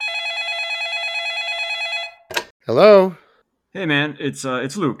Hello. Hey man, it's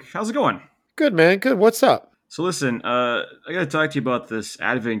Luke. How's it going? Good, man. Good. What's up? So listen, I gotta talk to you about this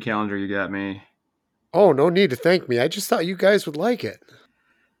advent calendar you got me. Oh, no need to thank me. I just thought you guys would like it.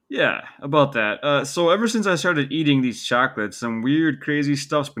 Yeah, about that. So ever since I started eating these chocolates, some weird, crazy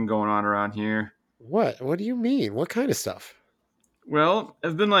stuff's been going on around here. What? What do you mean? What kind of stuff? Well,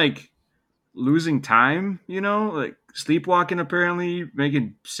 I've been like losing time, like sleepwalking apparently,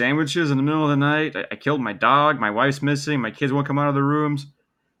 making sandwiches in the middle of the night. I killed my dog. My wife's missing. My kids won't come out of their rooms.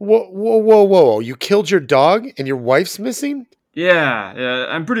 Whoa, whoa, whoa, whoa. You killed your dog and your wife's missing? Yeah,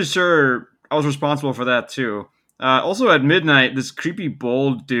 I'm pretty sure I was responsible for that too. Also at midnight, this creepy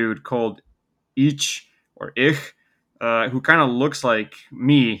bald dude called Ich or Ich, who kind of looks like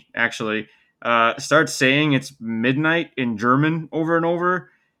me actually, starts saying it's midnight in German over and over,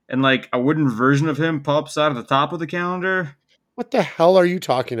 and like a wooden version of him pops out of the top of the calendar. What the hell are you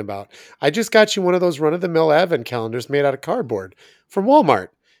talking about? I just got you one of those run of the mill advent calendars made out of cardboard from Walmart.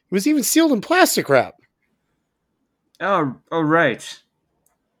 It was even sealed in plastic wrap. Oh, right.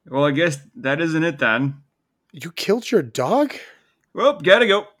 Well, I guess that isn't it then. You killed your dog? Well, gotta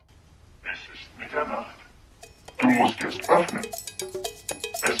go. Es ist Mitternacht. Du musst jetzt öffnen.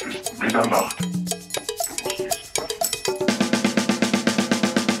 Es ist Mitternacht. Du musst jetzt öffnen.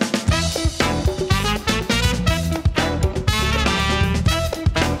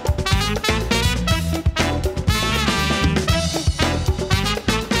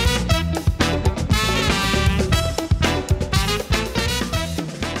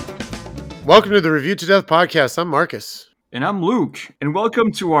 Welcome to the Review to Death podcast. I'm Marcus. And I'm Luke, and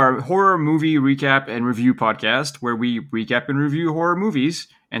welcome to our horror movie recap and review podcast, where we recap and review horror movies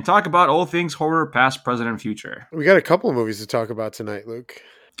and talk about all things horror, past, present, and future. We got a couple of movies to talk about tonight, Luke.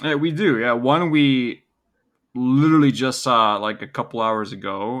 We do, yeah. One we literally just saw like a couple hours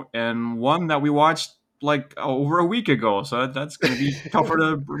ago, and one that we watched like over a week ago. So that's going to be tougher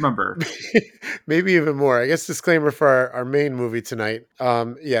to remember. Maybe even more. I guess disclaimer for our main movie tonight.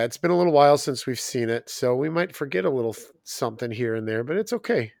 Yeah, it's been a little while since we've seen it, so we might forget a little something here and there, but it's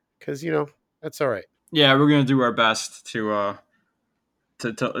okay because that's all right. Yeah, we're going to do our best to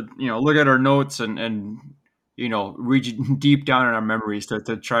look at our notes and reach deep down in our memories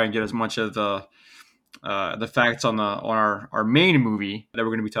to try and get as much of the facts on our main movie that we're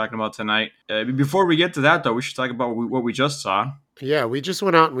going to be talking about tonight. Before we get to that, though, we should talk about what we just saw. Yeah, we just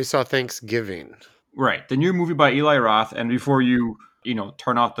went out and we saw Thanksgiving. Right, the new movie by Eli Roth. And before you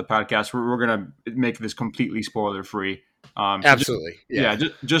turn off the podcast, we're going to make this completely spoiler free. Absolutely, yeah.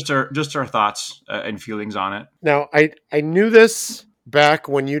 Just our thoughts and feelings on it. Now, I knew this back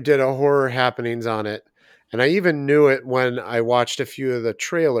when you did a horror happenings on it, and I even knew it when I watched a few of the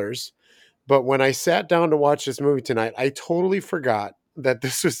trailers. But when I sat down to watch this movie tonight, I totally forgot that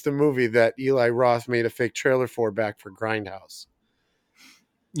this was the movie that Eli Roth made a fake trailer for back for Grindhouse.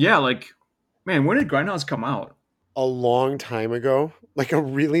 Yeah, like, man, when did Grindhouse come out? A long time ago, like a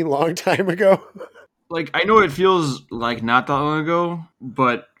really long time ago. Like, I know it feels like not that long ago,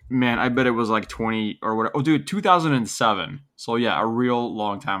 but man, I bet it was like 20 or whatever. Oh, dude, 2007. So yeah, a real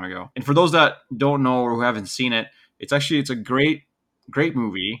long time ago. And for those that don't know or who haven't seen it, it's a great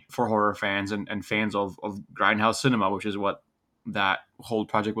movie for horror fans and fans of Grindhouse cinema, which is what that whole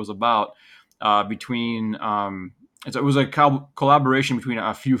project was about. It was a collaboration between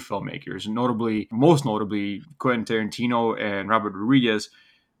a few filmmakers, most notably Quentin Tarantino and Robert Rodriguez,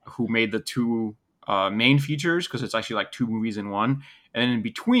 who made the two main features, because it's actually like two movies in one. And in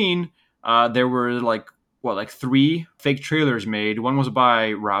between, there were like three fake trailers made. One was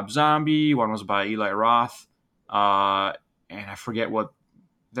by Rob Zombie, one was by Eli Roth, and I forget what.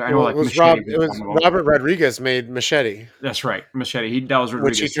 I know, Well, it was Robert Rodriguez made Machete. That's right, Machete. That was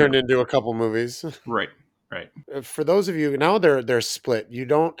Rodriguez, which he turned into a couple movies. Right. For those of you now, they're split. You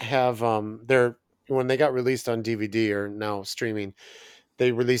don't have they're when they got released on DVD or now streaming,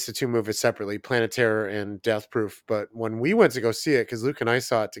 they released the two movies separately, Planet Terror and Death Proof. But when we went to go see it, because Luke and I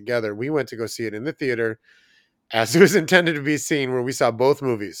saw it together, we went to go see it in the theater as it was intended to be seen, where we saw both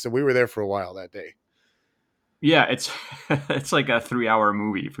movies. So we were there for a while that day. Yeah, it's it's like a 3-hour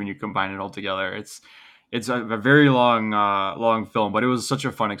movie when you combine it all together. It's a very long film, but it was such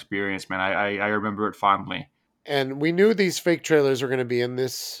a fun experience, man. I remember it fondly. And we knew these fake trailers were going to be in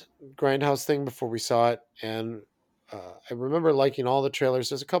this Grindhouse thing before we saw it. And I remember liking all the trailers.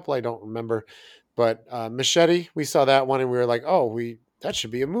 There's a couple I don't remember, but Machete, we saw that one and we were like, oh, that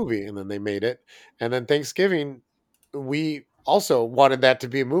should be a movie. And then they made it. And then Thanksgiving, we also wanted that to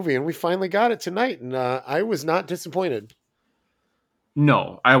be a movie, and we finally got it tonight. And I was not disappointed.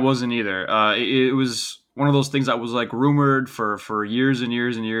 No, I wasn't either. It was one of those things that was like rumored for years and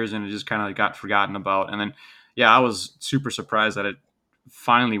years and years, and it just kind of got forgotten about. And then yeah, I was super surprised that it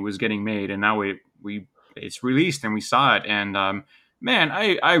finally was getting made, and now we it's released and we saw it, and man,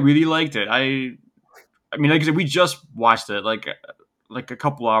 I really liked it. I mean, like I said, we just watched it like a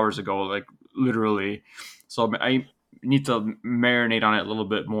couple hours ago, like literally. So I need to marinate on it a little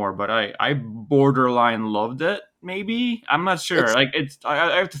bit more, but I borderline loved it. Maybe I'm not sure. It's Like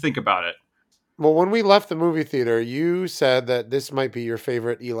I have to think about it. Well, when we left the movie theater, you said that this might be your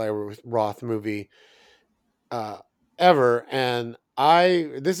favorite Eli Roth movie uh, ever, and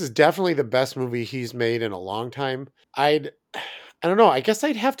this is definitely the best movie he's made in a long time. I don't know. I guess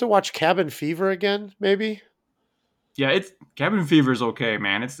I'd have to watch Cabin Fever again, maybe. Yeah, it's Cabin Fever is okay,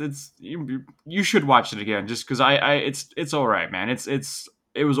 man. It's you should watch it again just because I it's all right, man.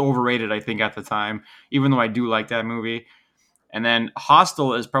 It was overrated, I think, at the time, even though I do like that movie. And then Hostel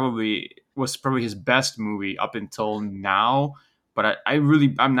was probably his best movie up until now. But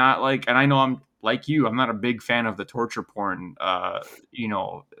I'm not like, and I know I'm like you. I'm not a big fan of the torture porn, era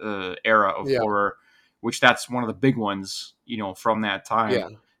of Yeah, horror, which that's one of the big ones, from that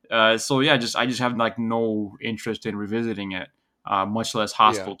time. yeah, So yeah, I just have like no interest in revisiting it, much less yeah.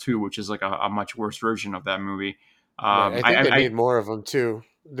 Hostel 2, which is like a much worse version of that movie. Right. I think they I made more of them too.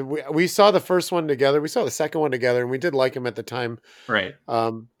 We saw the first one together. We saw the second one together, and we did like them at the time. right.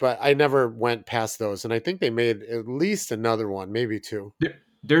 But I never went past those, and I think they made at least another one, maybe two.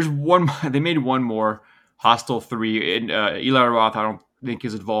 There's one. They made one more, Hostel 3, and Eli Roth. I don't think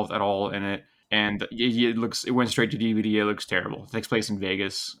is involved at all in it, and it looks. It went straight to DVD. It looks terrible. It takes place in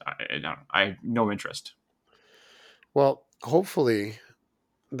Vegas. I have no interest. Well, hopefully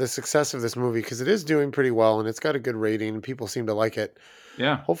the success of this movie, because it is doing pretty well and it's got a good rating and people seem to like it.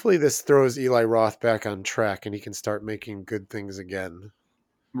 Yeah, Hopefully this throws Eli Roth back on track and he can start making good things again.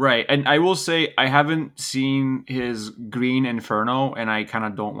 right. And I will say I haven't seen his Green Inferno, and I kind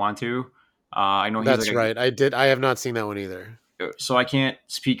of don't want to. I know he's like That's right. I have not seen that one either. so I can't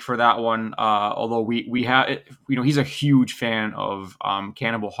speak for that one. Although we have, he's a huge fan of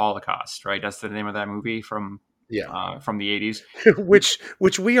Cannibal Holocaust, right? That's the name of that movie Yeah. from the 80s.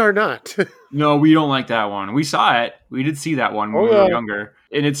 which we are not. No, we don't like that one. We saw it. We did see that one when Oh we were yeah. younger,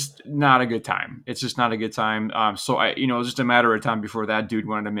 and it's not a good time. It's just not a good time. So it was just a matter of time before that dude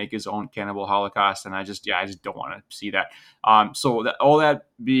wanted to make his own Cannibal Holocaust, and I just don't want to see that. So all that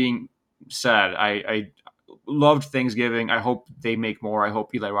being said, I loved Thanksgiving. I hope they make more. I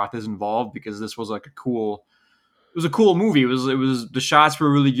hope Eli Roth is involved because this was like it was a cool movie. It was the shots were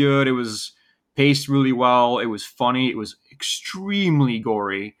really good. It was paced really well. It was funny. It was extremely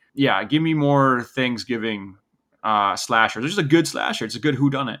gory. Yeah, give me more Thanksgiving slashers. It's just a good slasher. It's a good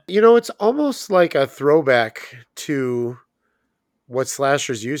whodunit. It's almost like a throwback to what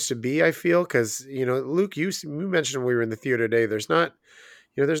slashers used to be, I feel, because Luke, you mentioned when we were in the theater today, there's not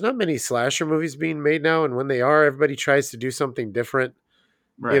many slasher movies being made now, and when they are, everybody tries to do something different,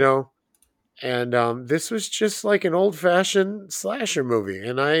 you Right. know. And this was just like an old fashioned slasher movie,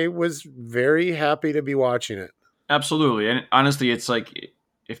 and I was very happy to be watching it. Absolutely. And honestly, it's like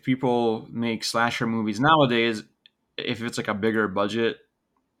if people make slasher movies nowadays, if it's like a bigger budget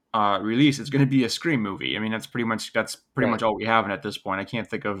release, it's going to be a Scream movie. I mean, that's pretty Right. much all we have at this point. I can't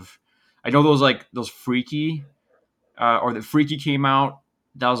think of. I know those Freaky or the Freaky came out.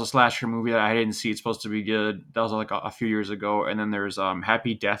 That was a slasher movie that I didn't see. It's supposed to be good. That was like a few years ago. And then there's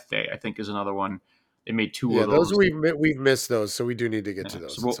Happy Death Day. I think is another one. They made two Yeah, of those those. we've missed those, so we do need to get to Yeah, so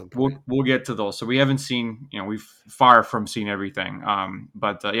those at we'll some point. we'll get to those. So we haven't seen, we've far from seen everything.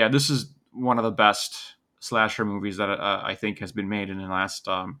 But yeah, this is one of the best slasher movies that I think has been made in the last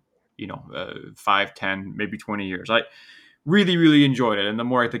 5, 10, maybe 20 years. I really really enjoyed it, and the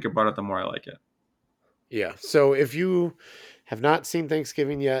more I think about it, the more I like it. Yeah. So if you have not seen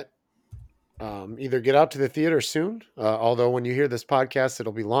Thanksgiving yet, either get out to the theater soon. Although when you hear this podcast,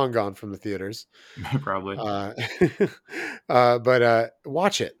 it'll be long gone from the theaters. Probably. Uh, but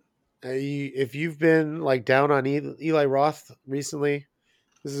watch it. If you've been like down on Eli Roth recently,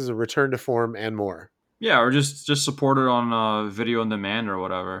 this is a return to form and more. Yeah, or just support it on video on demand or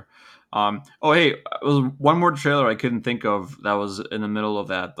whatever. Oh, hey, it was one more trailer I couldn't think of that was in the middle of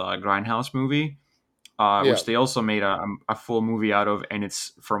that Grindhouse movie, Yeah. which they also made a full movie out of, and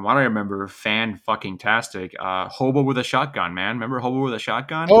it's from what I remember, fan fucking tastic. Hobo with a Shotgun, man. Remember Hobo with a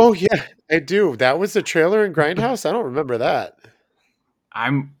Shotgun? Oh yeah, I do. That was the trailer in Grindhouse. I don't remember that.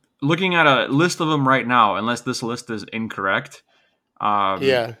 I'm looking at a list of them right now, unless this list is incorrect. Um,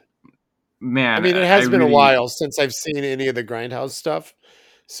 Yeah. I man, mean, it I has been a really while since I've seen any of the Grindhouse stuff.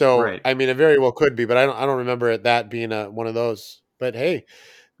 So, right. I mean, it very well could be, but I don't remember it that being one of those. But hey,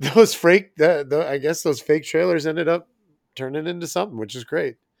 those fake, I guess those fake trailers ended up turning into something, which is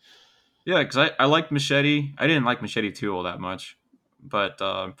great. Yeah, because I liked Machete. I didn't like Machete 2 all that much. But,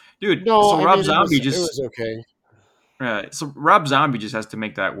 dude, No, so I Rob mean Zombie it just. was okay. Rob Zombie just has to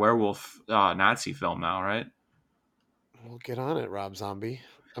make that werewolf Nazi film now, right? We'll get on it, Rob Zombie.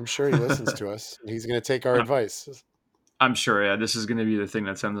 I'm sure he listens to us. And he's going to take our advice. I'm sure, yeah, this is going to be the thing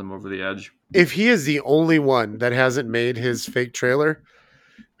that sends him over the edge. If he is the only one that hasn't made his fake trailer,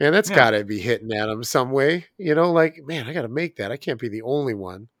 man, that's Yeah. got to be hitting at him some way. You know, like, man, I got to make that. I can't be the only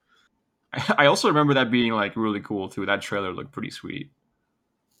one. I also remember that being like really cool too. That trailer looked pretty sweet.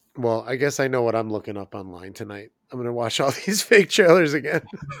 Well, I guess I know what I'm looking up online tonight. I'm going to watch all these fake trailers again.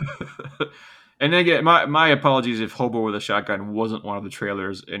 And again, my apologies if Hobo with a Shotgun wasn't one of the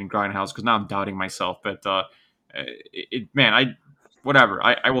trailers in Grindhouse, because now I'm doubting myself. But man, whatever.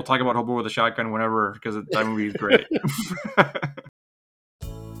 I will talk about Hobo with a Shotgun whenever, because that movie is great.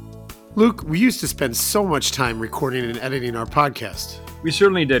 Luke, we used to spend so much time recording and editing our podcast. We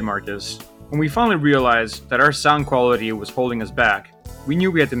certainly did, Marcus. When we finally realized that our sound quality was holding us back, we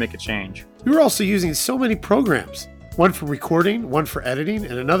knew we had to make a change. We were also using so many programs, one for recording, one for editing,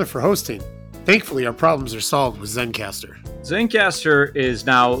 and another for hosting. Thankfully, our problems are solved with Zencastr. Zencastr is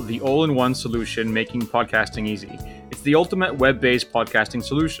now the all-in-one solution making podcasting easy. It's the ultimate web-based podcasting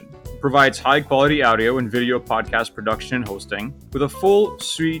solution. It provides high-quality audio and video podcast production and hosting. With a full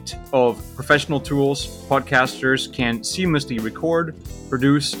suite of professional tools, podcasters can seamlessly record,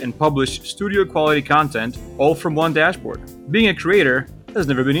 produce, and publish studio-quality content all from one dashboard. Being a creator has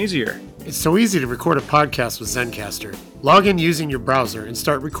never been easier. It's so easy to record a podcast with Zencastr. Log in using your browser and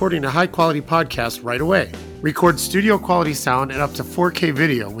start recording a high-quality podcast right away. Record studio-quality sound and up to 4K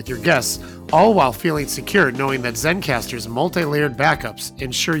video with your guests, all while feeling secure knowing that Zencastr's multi-layered backups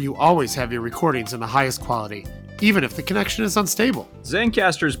ensure you always have your recordings in the highest quality, even if the connection is unstable.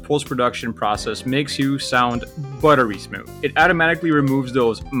 Zencastr's post-production process makes you sound buttery smooth. It automatically removes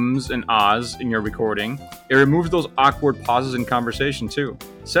those ums and ahs in your recording. It removes those awkward pauses in conversation too.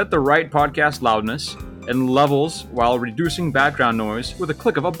 Set the right podcast loudness and levels while reducing background noise with a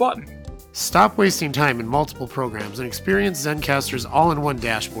click of a button. Stop wasting time in multiple programs and experience Zencastr's all-in-one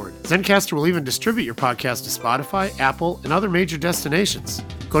dashboard. Zencastr will even distribute your podcast to Spotify, Apple, and other major destinations.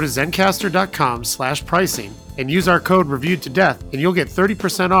 Go to zencastr.com/pricing and use our code Reviewed to Death, and you'll get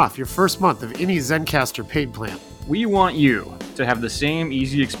 30% off your first month of any Zencastr paid plan. We want you to have the same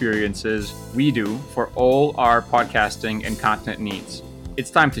easy experiences we do for all our podcasting and content needs.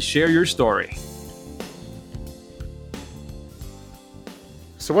 It's time to share your story.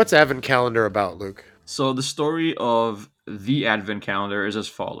 So what's Advent Calendar about, Luke? So the story of the Advent calendar is as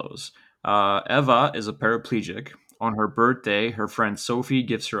follows. Eva is a paraplegic. On her birthday, her friend Sophie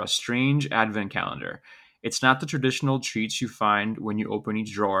gives her a strange Advent calendar. It's not the traditional treats you find when you open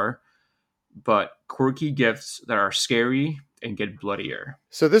each drawer, but quirky gifts that are scary and get bloodier.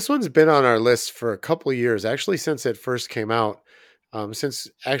 So this one's been on our list for a couple of years, actually since it first came out. Since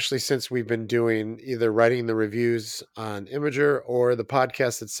we've been doing either writing the reviews on Imager or the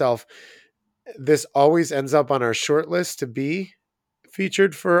podcast itself, this always ends up on our short list to be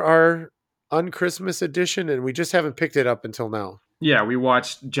featured for our un-Christmas edition, and we just haven't picked it up until now. Yeah, we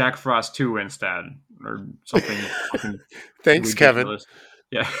watched Jack Frost 2 instead, or something fucking Thanks, ridiculous.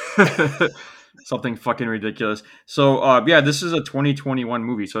 Kevin. Yeah. Something fucking ridiculous. So, yeah, this is a 2021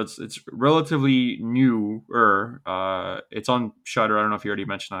 movie, so it's relatively new. It's on Shudder. I don't know if you already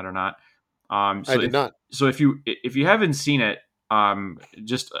mentioned that or not. I did not. So if you haven't seen it,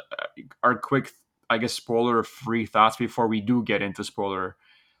 just our quick, I guess, spoiler-free thoughts before we do get into spoiler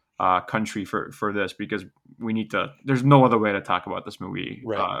country for this, because we need to. There's no other way to talk about this movie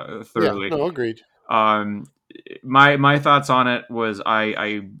thoroughly. Yeah, no, agreed. My thoughts on it was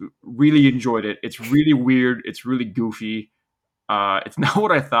I really enjoyed it. It's really weird. It's really goofy. It's not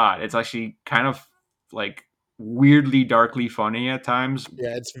what I thought. It's actually kind of like weirdly darkly funny at times.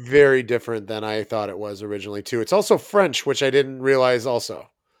 Yeah, it's very different than I thought it was originally too. It's also French, which I didn't realize also.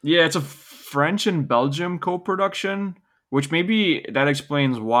 Yeah, it's a French and Belgium co-production, which maybe that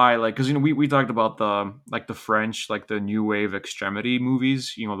explains why, like, because we talked about the French, like the new wave extremity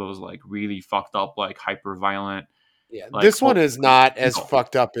movies, those like really fucked up, like hyper violent. Yeah, Like, this one is not as no.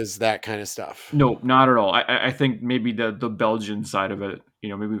 fucked up as that kind of stuff. No, not at all. I think maybe the Belgian side of it,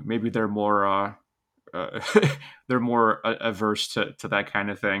 maybe they're more they're more averse to that kind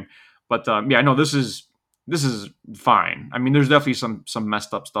of thing. But yeah, no, this is fine. I mean, there's definitely some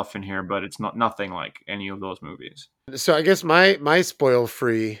messed up stuff in here, but it's nothing like any of those movies. So I guess my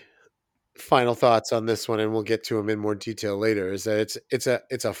spoil-free final thoughts on this one, and we'll get to them in more detail later, is that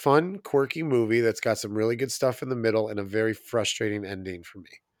it's a fun, quirky movie that's got some really good stuff in the middle and a very frustrating ending for me.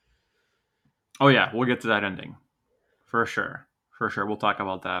 Oh yeah, we'll get to that ending for sure. for sure. We'll talk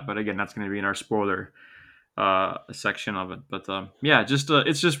about that. But again, that's going to be in our spoiler section of it. But yeah, just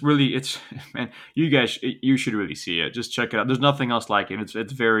it's just really it's man, you guys you should really see it. Just check it out. There's nothing else like it.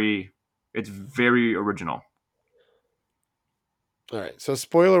 It's very original. All right. So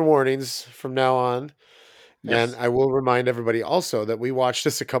spoiler warnings from now on. And Yes. I will remind everybody also that we watched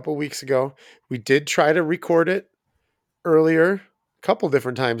this a couple weeks ago. We did try to record it earlier, a couple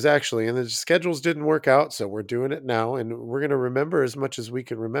different times actually, and the schedules didn't work out. So we're doing it now, and we're going to remember as much as we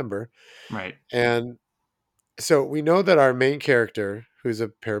can remember. Right. And so we know that our main character, who's a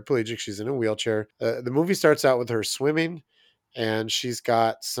paraplegic, she's in a wheelchair. The movie starts out with her swimming, and she's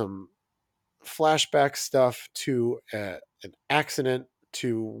got some flashback stuff to an accident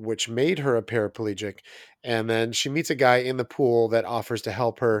to which made her a paraplegic, and then she meets a guy in the pool that offers to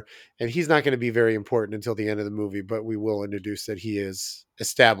help her, and he's not going to be very important until the end of the movie, but we will introduce that he is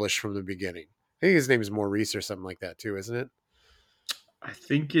established from the beginning. I think his name is Maurice or something like that too, isn't it? I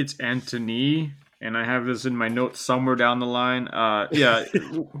think it's Anthony, and I have this in my notes somewhere down the line. Yeah,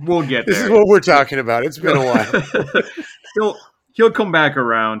 we'll get This there. is what we're talking about. It's been a while. he'll come back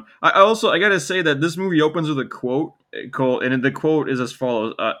around. I gotta say that this movie opens with a quote, and the quote is as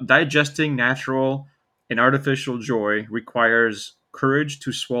follows: "Digesting natural and artificial joy requires courage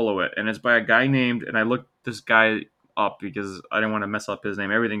to swallow it," and it's by a guy named. And I looked this guy up because I didn't want to mess up his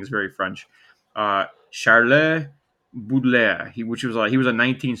name. Everything's very French. Charles Baudelaire. He was a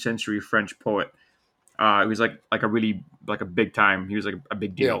 19th century French poet. He was like a really like a big time. He was like a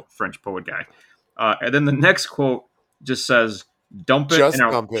big deal French poet guy. And then the next quote just says, "Dump it Just and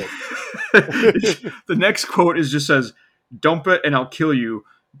I'll." dump it. The next quote is just says, "Dump it and I'll kill you,"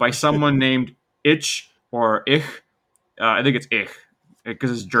 by someone named Ich or Ich. I think it's Ich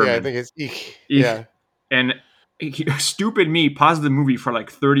because it's German. Yeah, I think it's Ich. Ich. Yeah. And stupid me paused the movie for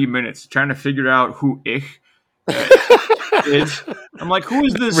like 30 minutes trying to figure out who Ich is. I'm like, who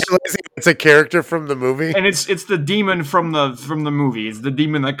is this? Realizing it's a character from the movie. And it's the demon from the movie. It's the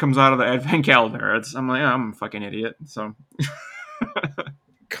demon that comes out of the advent calendar. I'm like, I'm a fucking idiot. So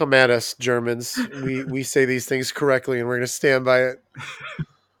Come at us, Germans. We say these things correctly, and we're going to stand by it.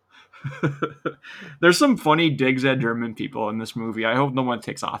 There's some funny digs at German people in this movie. I hope no one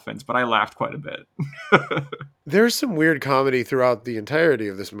takes offense, but I laughed quite a bit. There's some weird comedy throughout the entirety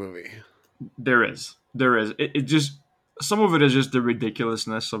of this movie. There is. It just some of it is just the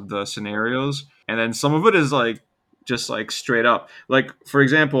ridiculousness of the scenarios, and then some of it is like just like straight up. Like for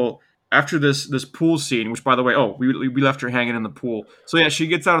example, after this pool scene, which by the way, we left her hanging in the pool. So yeah, she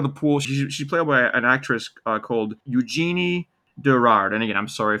gets out of the pool. She's played by an actress called Eugenie Durard, and again, I'm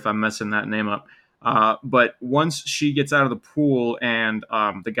sorry if I'm messing that name up. But once she gets out of the pool and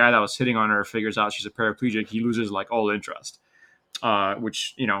the guy that was hitting on her figures out she's a paraplegic, he loses like all interest,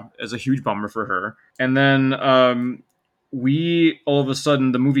 which is a huge bummer for her. And then we all of a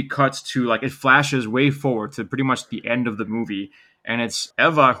sudden the movie cuts to like it flashes way forward to pretty much the end of the movie, and it's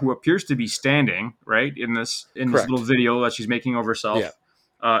Eva who appears to be standing right in this little video that she's making of herself,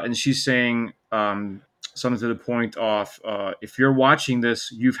 and she's saying something to the point of if you're watching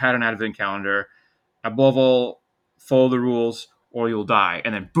this, you've had an advent calendar. Above all, follow the rules or you'll die.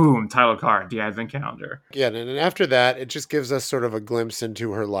 And then boom, title card, the advent calendar. Yeah, and after that, it just gives us sort of a glimpse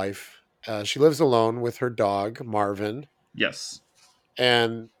into her life. She lives alone with her dog, Marvin. Yes.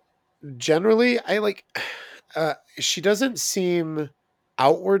 And generally, she doesn't seem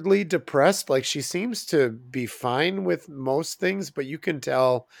outwardly depressed. Like she seems to be fine with most things, but you can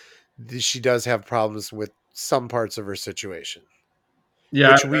tell she does have problems with some parts of her situation.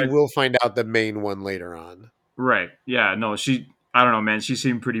 Yeah. Which we will find out the main one later on. Right. Yeah. No, I don't know, man. She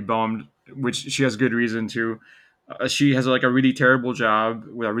seemed pretty bummed, which she has good reason to. She has like a really terrible job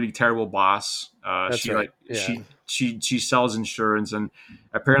with a really terrible boss. She right. she sells insurance, and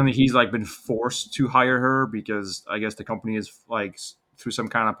apparently he's like been forced to hire her because I guess the company is like through some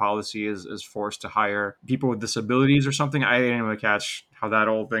kind of policy is forced to hire people with disabilities or something. I didn't really catch how that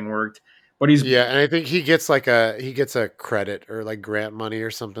whole thing worked. But and I think he gets a credit or like grant money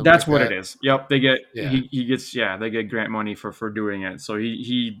or something. That's like what that. It is. Yep, they get they get grant money for doing it. So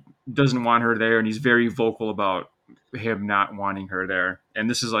he doesn't want her there, and he's very vocal about him not wanting her there. And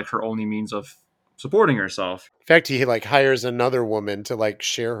this is like her only means of supporting herself. In fact, he like hires another woman to like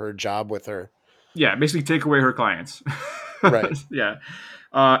share her job with her. Yeah, basically take away her clients. Right. Yeah.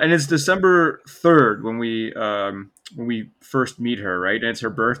 And it's December 3rd when we first meet her, right? And it's her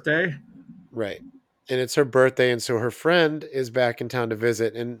birthday. Right. And it's her birthday, and so her friend is back in town to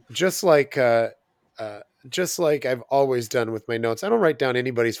visit. And just like I've always done with my notes, I don't write down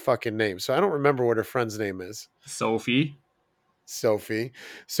anybody's fucking name, so I don't remember what her friend's name is. Sophie. Sophie.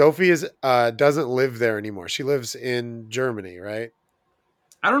 Sophie is doesn't live there anymore. She lives in Germany, right?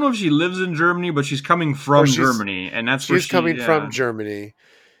 I don't know if she lives in Germany, but she's coming Or from Germany, and that's where she's she. coming Yeah. from Germany.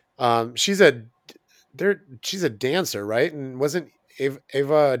 She's a dancer, right? And wasn't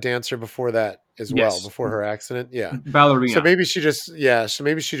Ava a dancer before that as well, Yes. before her accident? Yeah. So Ballerina. maybe she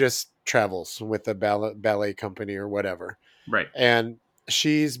just travels with the ballet company or whatever. Right. And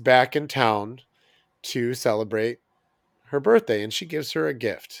she's back in town to celebrate her birthday, and she gives her a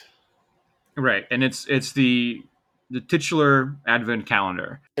gift. Right. And it's the titular advent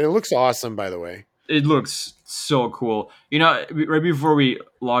calendar. And it looks awesome, by the way. It looks so cool. Right before we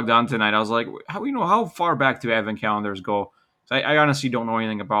logged on tonight, I was like, how far back do advent calendars go? I honestly don't know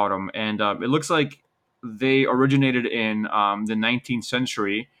anything about them, and it looks like they originated in the 19th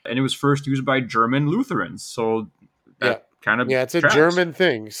century, and it was first used by German Lutherans. So Yeah. that kind of Yeah, it's a tracks. German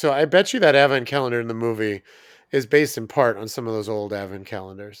thing. So I bet you that advent calendar in the movie is based in part on some of those old advent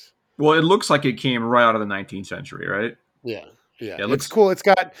calendars. Well, it looks like it came right out of the 19th century, right? Yeah. Yeah. It It's looks cool. It's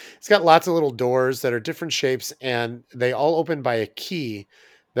got lots of little doors that are different shapes, and they all open by a key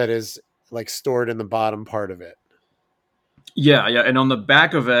that is like stored in the bottom part of it. Yeah, and on the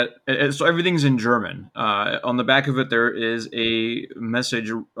back of it, so everything's in German. On the back of it, there is a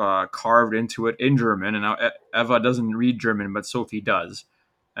message carved into it in German, and now Eva doesn't read German, but Sophie does.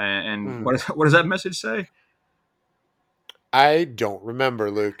 And what does that message say? I don't remember,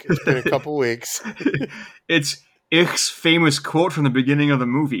 Luke. It's been a couple weeks. It's Ich's famous quote from the beginning of the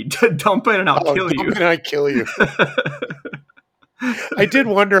movie: "Dump it and I'll kill Dump you." it and I kill you. I did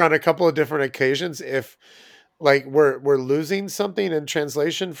wonder on a couple of different occasions if like we're losing something in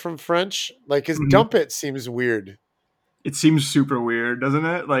translation from French. Like his dump it seems weird. It seems super weird, doesn't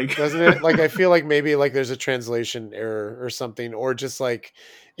it? Like, Doesn't it? Like I feel like maybe like there's a translation error or something, or just like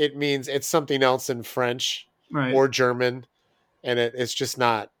it means it's something else in French right? or German, and it's just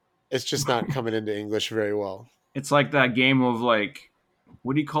not coming into English very well. It's like that game of like,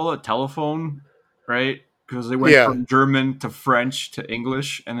 what do you call it? Telephone, right? Because they went Yeah. from German to French to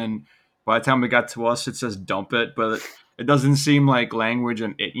English, and then by the time it got to us, it says "dump it," but it doesn't seem like language a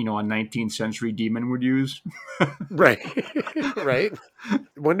 19th century demon would use. Right. Right.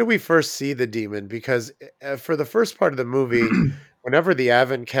 When do we first see the demon? Because for the first part of the movie, whenever the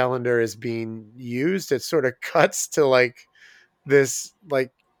advent calendar is being used, it sort of cuts to like this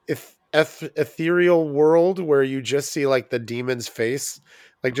like ethereal world where you just see like the demon's face,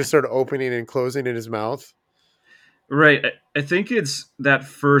 like just sort of opening and closing in his mouth. Right. I think it's that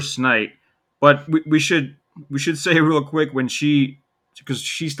first night, but we should say real quick because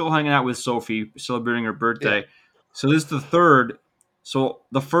she's still hanging out with Sophie celebrating her birthday. Yeah. So this is the third. So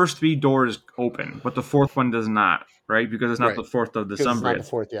the first three doors open, but the fourth one does not, right? Because it's not Right. the 4th of Because December. it's not the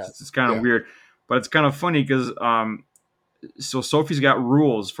fourth yet. It's kind of Yeah. weird, but it's kind of funny because so Sophie's got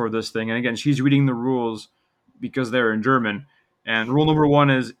rules for this thing, and again, she's reading the rules because they're in German. And rule number 1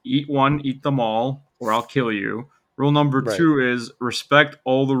 is eat them all, or I'll kill you. Rule number Right. 2 is respect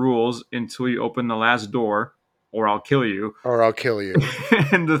all the rules until you open the last door, or I'll kill you. Or I'll kill you.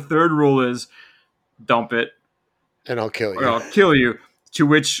 And the third rule is dump it, And I'll kill or you. I'll kill you. To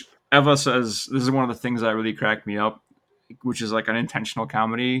which Eva says, this is one of the things that really cracked me up, which is like an intentional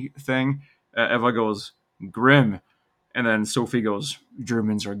comedy thing. Eva goes, grim. And then Sophie goes,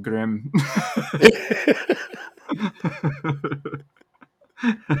 Germans are grim.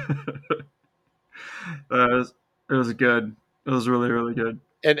 It was good. It was really, really good.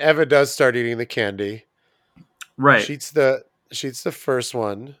 And Eva does start eating the candy. Right. She eats the first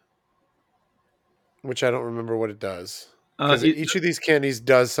one, which I don't remember what it does. Because each of these candies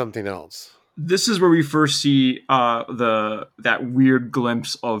does something else. This is where we first see that weird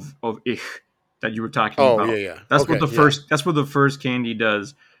glimpse of Ich that you were talking about. Oh, yeah. That's Okay, what the first candy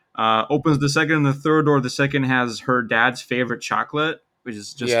does. Opens the second and the third door. The second has her dad's favorite chocolate, which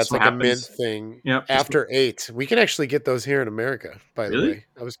is just it's so like happens, a mint thing. Yep. After 8, we can actually get those here in America. By the way,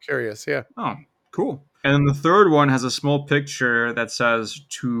 I was curious. Yeah. Oh, cool. And then the third one has a small picture that says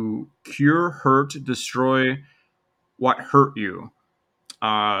to cure, hurt, destroy what hurt you.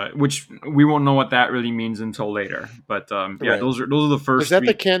 Which we won't know what that really means until later. But yeah, Right. those are the first. Is that three.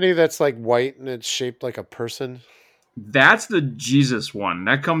 the candy that's like white and it's shaped like a person? That's the Jesus one.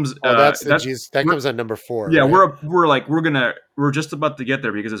 That comes. That's the Jesus. That comes at number 4. Yeah, right? we're just about to get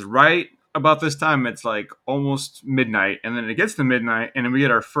there because it's right about this time. It's like almost midnight, and then it gets to midnight, and then we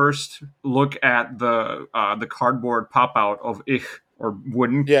get our first look at the cardboard pop out of Ich, or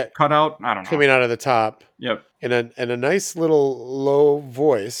wooden cutout. I don't know. Coming out of the top. Yep. In a nice little low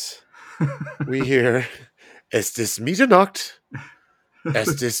voice, we hear, "Es ist Mitternacht.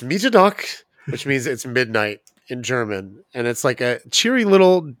 Es ist Mitternacht," which means it's midnight in German, and it's like a cheery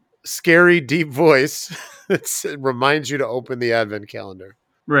little scary deep voice. It reminds you to open the advent calendar.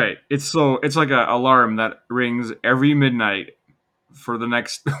 Right. It's like a alarm that rings every midnight for the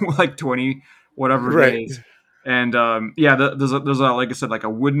next like 20 whatever Right. days. And yeah, there's a like I said, like a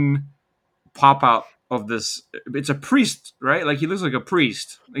wooden pop out of this. It's a priest, right? Like he looks like a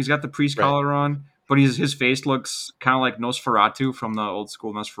priest. He's got the priest Right. collar on, but his face looks kind of like Nosferatu from the old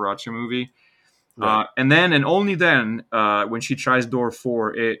school Nosferatu movie. Right. And then and only then, when she tries door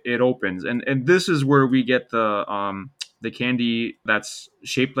 4, it opens, and this is where we get the candy that's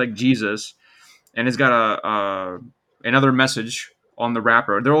shaped like Jesus, and it's got a another message on the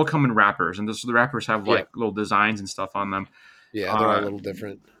wrapper. They're all come in wrappers, and the wrappers have Yeah. like little designs and stuff on them. Yeah, they're all a Uh, little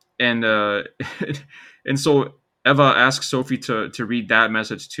different. and and so Eva asks Sophie to read that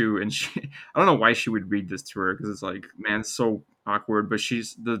message too, and she I don't know why she would read this to her because it's like, man, it's so awkward. But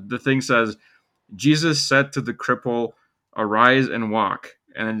she's the thing says, Jesus said to the cripple, "Arise and walk,"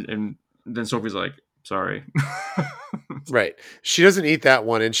 and then Sophie's like, "Sorry." Right. She doesn't eat that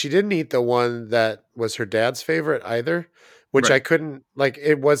one, and she didn't eat the one that was her dad's favorite either, which Right. I couldn't like.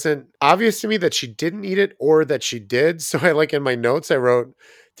 It wasn't obvious to me that she didn't eat it or that she did. So I like in my notes I wrote,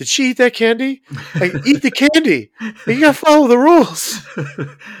 "Did she eat that candy? Like eat the candy. You gotta follow the rules."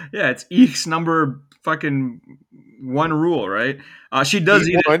 Yeah, it's Eek's number fucking one rule, right? She does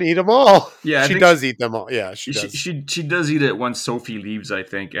Eat eat it. one, eat them all. Yeah, I She think does eat them all. Yeah, she she, does. she does eat it once Sophie leaves, I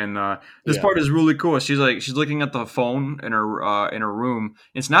think. And this Yeah. part is really cool. She's looking at the phone in her room.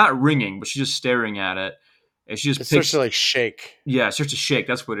 It's not ringing, but she's just staring at it. And she just It starts picks to like shake. yeah, it starts to shake.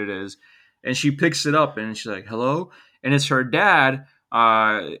 That's what it is. And she picks it up and she's like, "Hello," and it's her dad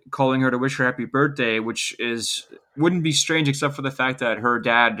calling her to wish her happy birthday, which is wouldn't be strange except for the fact that her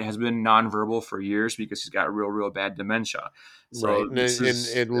dad has been nonverbal for years because he's got real bad dementia. Right. So And this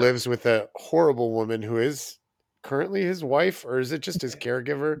is it lives with a horrible woman who is currently his wife, or is it just his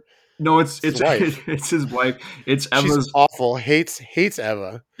caregiver? no, It's his wife. it's his wife. It's She's Eva's awful. Hates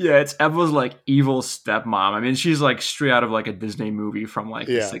Eva. yeah, it's Eva's like evil stepmom. I mean, she's like straight out of like a Disney movie from like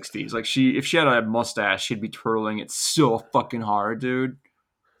the Yeah. 60s. Like if she had a mustache, she'd be twirling it so fucking hard, dude.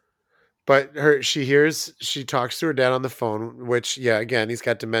 But she talks to her dad on the phone, which yeah, again, he's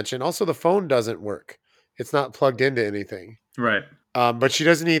got dementia. And also the phone doesn't work. It's not plugged into anything. Right. But she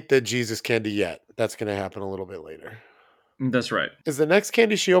doesn't eat the Jesus candy yet. That's gonna happen a little bit later. That's right. Is the next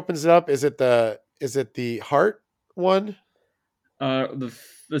candy she opens it up, is it the heart one?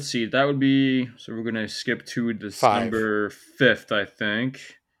 Let's see. That would be so. We're gonna skip to 5. December 5th, I think.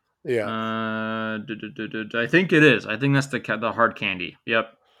 Yeah. I think it is. I think that's the hard candy.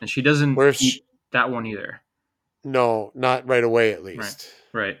 Yep. And she doesn't Where if eat that one either. No, not right away at least.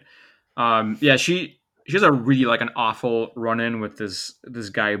 Right. Yeah. She has a really like an awful run in with this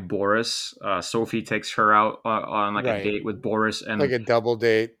guy Boris. Sophie takes her out on like a Right. date with Boris, and Like a double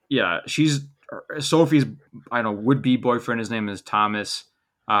date. yeah, she's Sophie's I don't know would be boyfriend. His name is Thomas,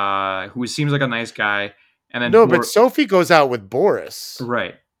 who seems like a nice guy. And then No, but Sophie goes out with Boris.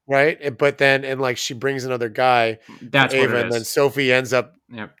 right, Right? But then and like she brings another guy, that's what Ava, it and then is. Sophie ends up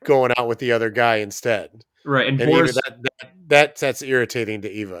Yep. going out with the other guy instead. Right, and And Boris Eva, that's irritating to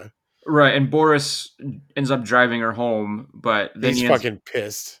Eva. right, and Boris ends up driving her home, but then He's fucking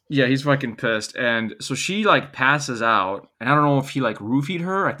pissed. yeah, he's fucking pissed, and so she like passes out, and I don't know if he like roofied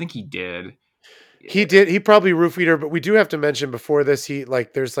her. I think he did. He did. He probably roofied her, but we do have to mention before this.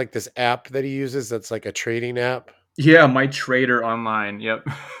 There's like this app that he uses that's like a trading app, Yeah, my trader online. Yep.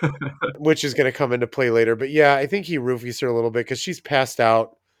 which is going to come into play later. But yeah, I think he roofies her a little bit because she's passed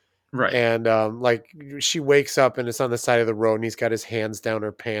out, Right. and like she wakes up and it's on the side of the road, and he's got his hands down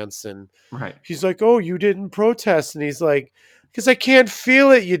her pants, and Right. he's like, "Oh, you didn't protest," and he's like, "Because I can't feel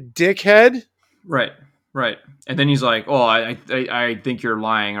it, you dickhead." Right. Right. And then he's like, "Oh, I think you're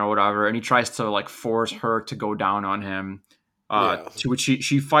lying or whatever," and he tries to like force her to go down on him. Yeah. To which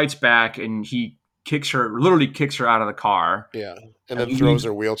she fights back, and he literally kicks her out of the car. Yeah, and then he throws leaves-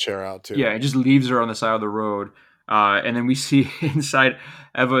 her wheelchair out too. Yeah, and just leaves her on the side of the road. And then we see inside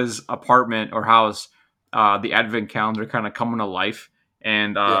Eva's apartment or house, the advent calendar kind of coming to life,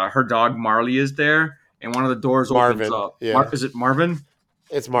 and her dog Marley is there, and one of the doors opens Marvin, up. yeah. Is it Marvin?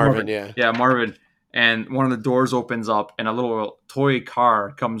 It's Marvin. Yeah. Yeah, Marvin. And one of the doors opens up, and a little toy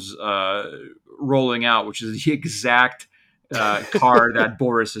car comes rolling out, which is the exact car that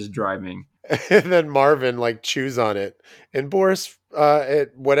Boris is driving. And then Marvin like chews on it, and Boris,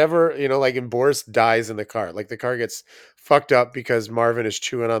 and Boris dies in the car. Like the car gets fucked up because Marvin is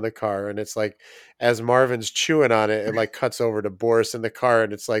chewing on the car, and it's like as Marvin's chewing on it, it like cuts over to Boris in the car,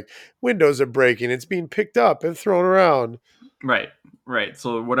 and it's like windows are breaking, it's being picked up and thrown around. Right, right.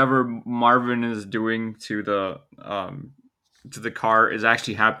 So whatever Marvin is doing to the car is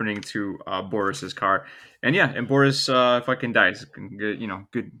actually happening to Boris's car, and yeah, and Boris fucking dies.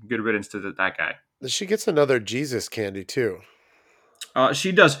 Good, good riddance to that guy. She gets another Jesus candy too.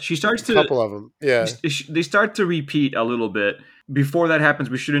 She does. She starts A to. couple of them. Yeah. They start to repeat a little bit. Before that happens,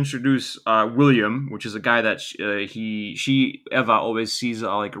 we should introduce William, which is a guy that Eva always sees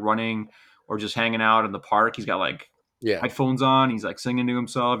like running or just hanging out in the park. He's got like Yeah. headphones on. He's like singing to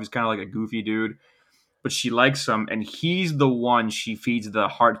himself. He's kind of like a goofy dude, but she likes him, and he's the one she feeds the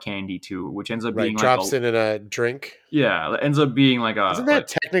heart candy to, which ends up Right. being like Drops in a drink. yeah, it ends up being like Isn't a that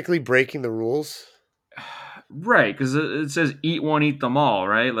technically breaking the rules? right because it says eat one, eat them all,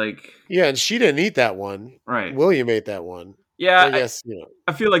 right? Like Yeah, and she didn't eat that one. right, William ate that one. yeah. I guess,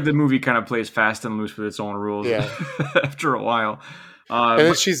 I feel like the movie kind of plays fast and loose with its own rules Yeah. after a while. And then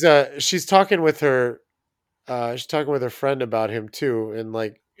But she's talking with her friend about him too, and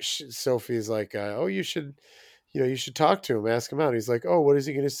like Sophie's like, "Oh, you should talk to him, ask him out." He's like, "Oh, what is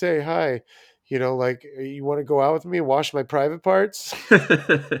he going to say? Hi, like, you want to go out with me and wash my private parts?"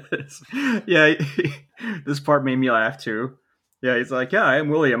 yeah, this part made me laugh too. Yeah, he's like, "Yeah, I'm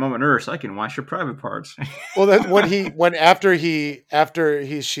William. I'm a nurse. I can wash your private parts." Well, that when after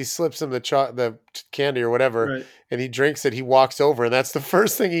she slips him the candy or whatever, Right. and he drinks it, he walks over, and that's the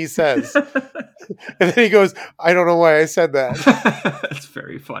first thing he says. And then he goes, "I don't know why I said that." That's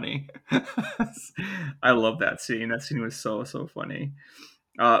very funny. I love that scene. That scene was so funny.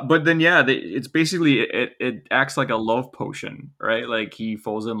 But then, yeah, it's basically it acts like a love potion, right? Like he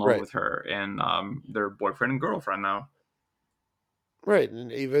falls in love Right. with her, and they're boyfriend and girlfriend now. Right,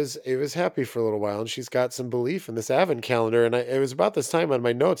 and Ava's happy for a little while, and she's got some belief in this Advent calendar. And it was about this time on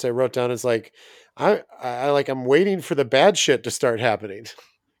my notes I wrote down, it's like I'm waiting for the bad shit to start happening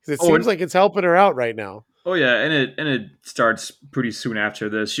because it Oh, seems like it's helping her out right now. oh yeah, and it starts pretty soon after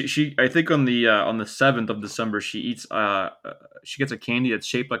this. She I think on the 7th of December she gets a candy that's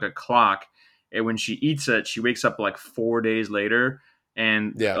shaped like a clock, and when she eats it, she wakes up like 4 days later,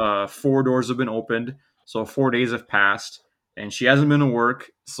 and Yeah. 4 doors have been opened, so 4 days have passed, and she hasn't been to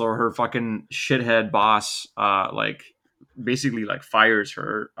work, so her fucking shithead boss like basically like fires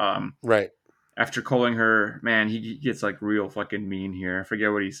her Right. after calling her, man, he gets like real fucking mean here. I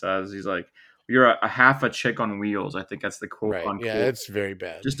forget what he says. He's like, "You're a half a chick on wheels." I think that's the quote Right. Yeah, unquote. it's very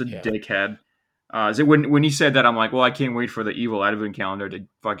bad. Just a Yeah. dickhead. Is it when he said that? I'm like, well, I can't wait for the evil Advent calendar to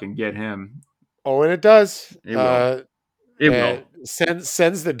fucking get him. Oh, and it does. It will. It will.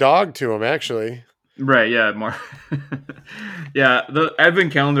 Sends the dog to him, actually. Right? Yeah, yeah, the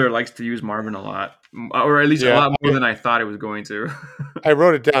Advent calendar likes to use Marvin a lot, or at least a Yeah. lot more than I thought it was going to. I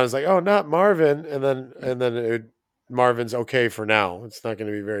wrote it down. I was like, "Oh, not Marvin," and then Marvin's okay for now. It's not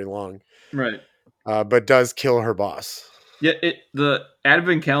going to be very long, Right. but does kill her boss. Yeah, the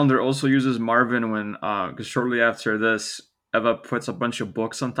Advent calendar also uses Marvin when because shortly after this, Eva puts a bunch of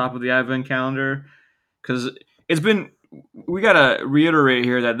books on top of the Advent calendar because it's been. We gotta reiterate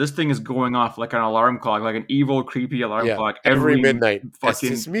here that this thing is going off like an alarm clock, like an evil, creepy alarm Yeah, clock every midnight. Es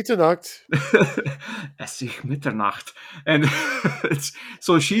fucking ist Mitternacht. Es ist Mitternacht, and it's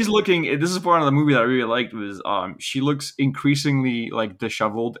so she's looking. This is part of the movie that I really liked was she looks increasingly like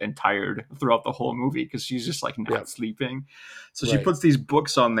disheveled and tired throughout the whole movie because she's just like not Yep. sleeping. So she Right. puts these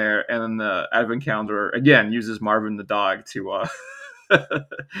books on there, and then the Advent calendar again uses Marvin the dog to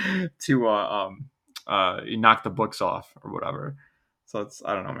to knock the books off or whatever. So it's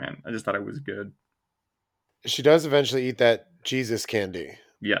I don't know, man. I just thought it was good. She does eventually eat that Jesus candy,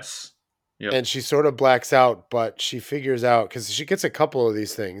 Yes. Yep. and she sort of blacks out, but she figures out because she gets a couple of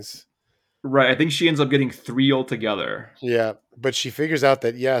these things. Right. I think she ends up getting 3 altogether. Yeah, but she figures out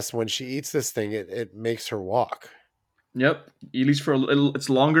that yes, when she eats this thing, it makes her walk. Yep. At least for a little, it's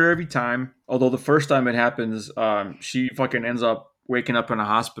longer every time. Although the first time it happens, she fucking ends up waking up in a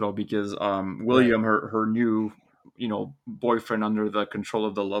hospital because William, her new, boyfriend under the control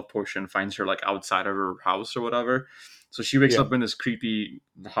of the love potion, finds her like outside of her house or whatever. So she wakes Yeah. up in this creepy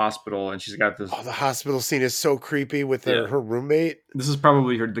hospital, and she's got this. Oh, the hospital scene is so creepy with Yeah. her roommate. This is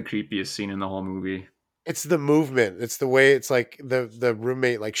probably the creepiest scene in the whole movie. It's the movement. It's the way it's like the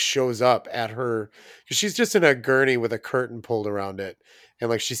roommate like shows up at her because she's just in a gurney with a curtain pulled around it, and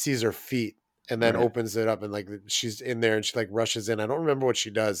like she sees her feet and then Right. opens it up and like she's in there and she like rushes in. I don't remember what she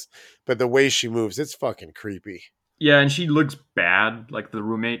does, but the way she moves, it's fucking creepy. Yeah, and she looks bad. Like the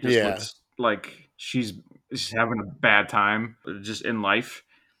roommate just Yeah. looks like she's having a bad time just in life.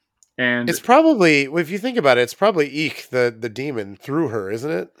 And It's probably, if you think about it, it's probably Eek the demon through her,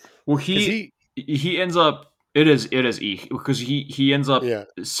 isn't it? well, 'Cause he ends up it is E because he ends up Yeah.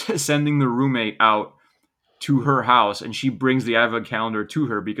 sending the roommate out to her house, and she brings the advent calendar to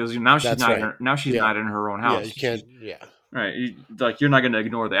her because now she's That's not right. now she's Yeah. not in her own Yeah, house. you can't. Yeah. Right, like you're not going to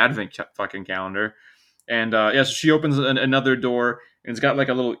ignore the advent fucking calendar. And yeah, so she opens another door, and it's got like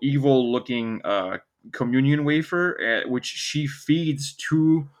a little evil looking communion wafer, which she feeds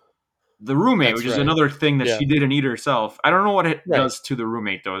to the roommate, That's which is right. another thing that Yeah. she didn't eat herself. I don't know what it Right. does to the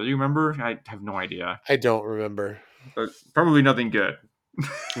roommate though. Do you remember? I have no idea. I don't remember. But probably nothing good.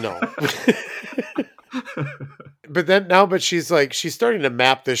 No. But she's starting to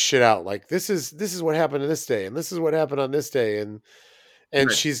map this shit out. Like this is what happened on this day, and this is what happened on this day, and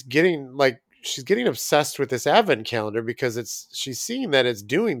Right. she's getting obsessed with this advent calendar because she's seeing that it's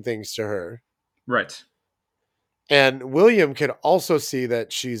doing things to her. Right. And William can also see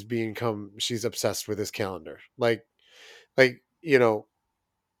that she's obsessed with this calendar. Like one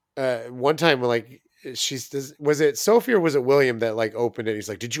time was it Sophie or was it William that like opened it? He's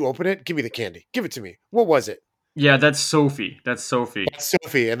like, "Did you open it? Give me the candy. Give it to me. What was it?" Yeah, that's Sophie. That's Sophie. That's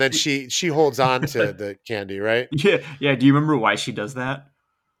Sophie, and then she holds on to the candy, right? Yeah, yeah. Do you remember why she does that?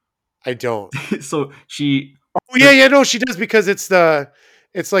 I don't. So she. Oh yeah, no, she does because it's like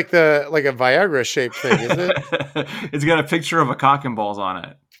a Viagra shaped thing, isn't it? It's got a picture of a cock and balls on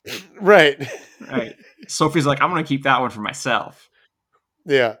it. Right. Right. Sophie's like, I'm gonna keep that one for myself.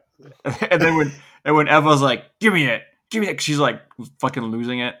 Yeah. And then when Eva's like, give me it, 'cause she's like fucking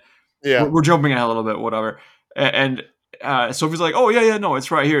losing it. Yeah. We're jumping ahead a little bit, whatever. And Sophie's like, oh yeah, no,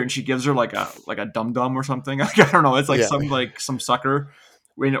 it's right here, and she gives her like a dum dum or something. Like, I don't know, it's like some sucker.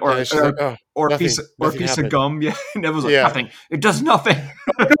 Or a piece of gum. Yeah, and Eva's like, nothing. It does nothing.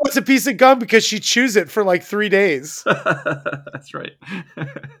 No, it's a piece of gum because she chews it for like 3 days. That's right.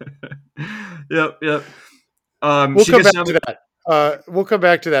 Yep. We'll come back to that. We'll come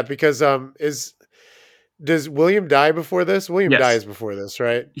back to that because does William die before this? William dies before this,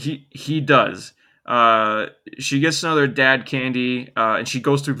 right? He does. She gets another dad candy, and she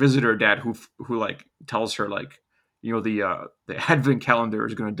goes to visit her dad, who like tells her like, the advent calendar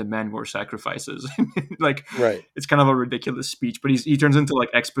is going to demand more sacrifices. Like, right. It's kind of a ridiculous speech, but he turns into like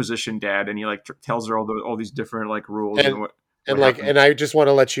exposition dad, and he like tells her all these different like rules and I just want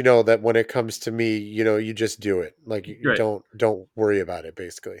to let you know that when it comes to me, you just do it. Like, right. don't worry about it,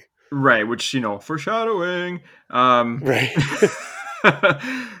 basically. Right, which foreshadowing. Right.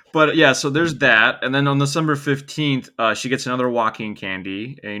 But yeah, so there's that, and then on December 15th, she gets another walking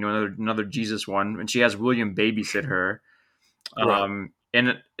candy, and, another Jesus one, and she has William babysit her. Right.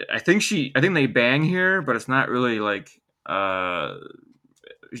 And I think they bang here, but it's not really like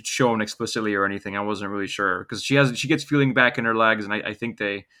shown explicitly or anything. I wasn't really sure because she gets feeling back in her legs, and I think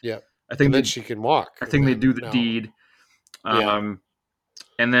they then she can walk. I think they do the deed.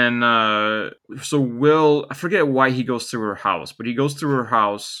 And then, so Will, I forget why he goes through her house, but he goes through her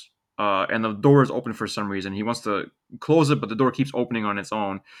house, and the door is open for some reason. He wants to close it, but the door keeps opening on its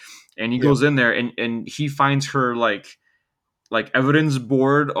own. And he goes in there, and he finds her like evidence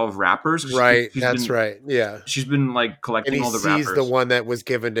board of wrappers. Right, right. Yeah, she's been like collecting all the wrappers. And he sees the one that was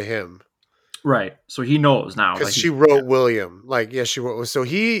given to him. Right, so he knows now because she wrote William. Like, she wrote. So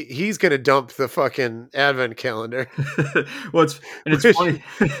he's gonna dump the fucking advent calendar. Well, it's funny.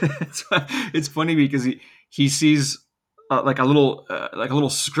 It's funny because he sees like a little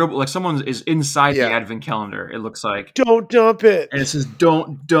scribble, like someone is inside the advent calendar. It looks like, don't dump it, and it says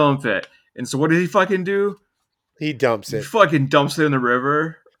don't dump it. And so what did he fucking do? He dumps it. He fucking dumps it in the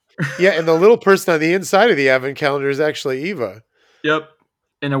river. Yeah, and the little person on the inside of the advent calendar is actually Eva. Yep.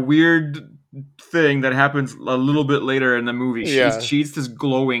 And a weird thing that happens a little bit later in the movie. She eats this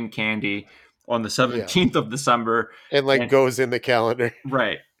glowing candy on the 17th of December. And goes in the calendar.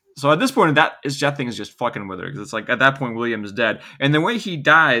 Right. So at this point, that thing is just fucking with her. Because it's like, at that point, William is dead. And the way he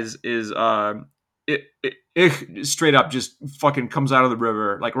dies is Ich straight up just fucking comes out of the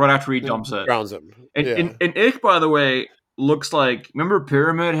river, like right after he dumps it. Drowns him. And Ich, by the way, looks like, remember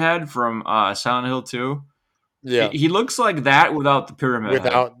Pyramid Head from Silent Hill 2? Yeah, he looks like that without the pyramid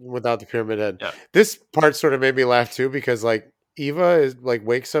head. Without the pyramid head. Yeah. This part sort of made me laugh too because like Eva is like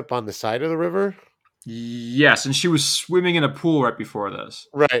wakes up on the side of the river. Yes, and she was swimming in a pool right before this.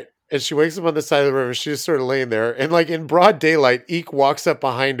 Right, and she wakes up on the side of the river. She's just sort of laying there, and like in broad daylight, Eek walks up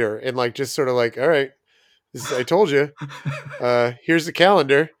behind her and like just sort of like, all right, I told you. Here's the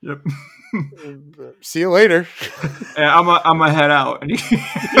calendar. Yep. See you later. I'm a head out.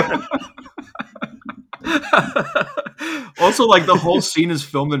 Also, like the whole scene is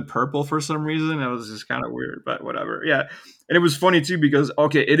filmed in purple for some reason. It was just kind of weird, but whatever. Yeah, and it was funny too because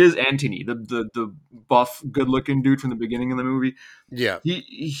it is Antony, the buff, good-looking dude from the beginning of the movie. Yeah,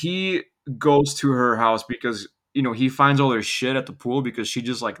 he goes to her house because he finds all her shit at the pool because she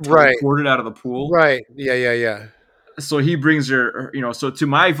just like Right. teleported out of the pool. Right. Yeah. So he brings her, so to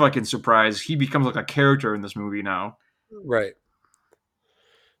my fucking surprise, he becomes like a character in this movie now. Right.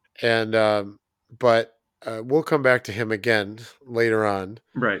 And but we'll come back to him again later on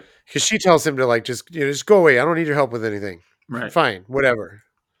Right. because she tells him to like just go away. I don't need your help with anything. Right. Fine, whatever.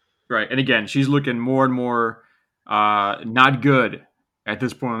 Right. And again, she's looking more and more not good at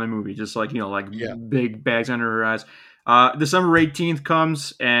this point in the movie. Just like, like Yeah. big bags under her eyes. December 18th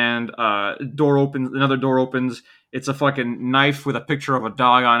comes and another door opens. It's a fucking knife with a picture of a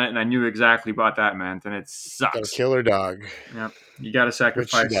dog on it, and I knew exactly about that, man. And it Gotta sucks. kill her dog, Yep. You gotta which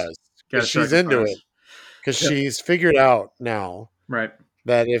sacrifice. she does. Gotta She's into sacrifice. it because Yep. she's figured out now Right.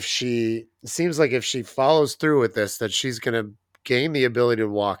 that it seems like if she follows through with this, that she's gonna gain the ability to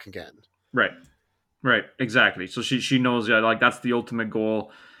walk again. Right. Right. Exactly. So she knows that like that's the ultimate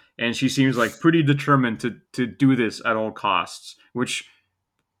goal, and she seems like pretty determined to do this at all costs. Which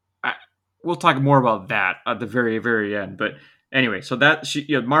we'll talk more about that at the very very end. But anyway, so that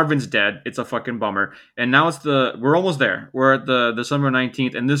Marvin's dead. It's a fucking bummer. And now we're almost there. We're at the December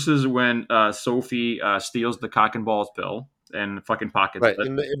 19th, and this is when Sophie steals the cock and balls pill and fucking pockets Right, it.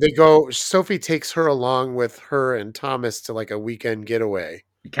 and they go. Sophie takes her along with her and Thomas to like a weekend getaway.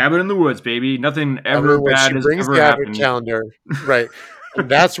 Cabin in the woods, baby. Nothing ever bad She has brings ever the advent happened. calendar, right? And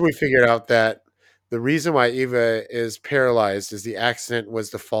that's where we figured out that the reason why Eva is paralyzed is the accident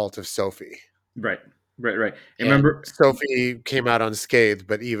was the fault of Sophie. Right. And And remember, Sophie came out unscathed,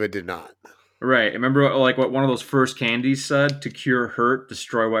 but Eva did not. right? Remember, like what one of those first candies said: to cure hurt,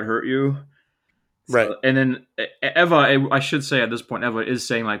 destroy what hurt you. Right. And then Eva, I should say at this point, Eva is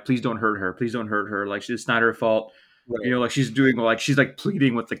saying like, "Please don't hurt her. Please don't hurt her. Like it's not her fault." Right. Like she's doing like she's like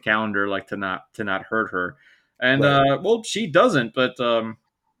pleading with the calendar like to not hurt her. And Right. well, she doesn't, but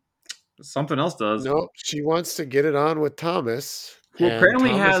something else does. No, she wants to get it on with Thomas. Who And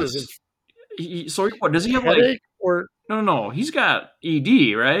apparently Thomas has. isn't So what does he have like? headache or No. He's got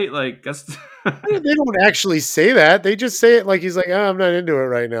ED, right? Like that's. they don't actually say that. They just say it like he's like, I'm not into it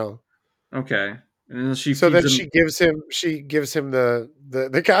right now. Okay. And then she So then feeds him she gives him the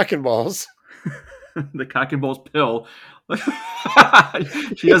cock and balls. the cock and balls pill.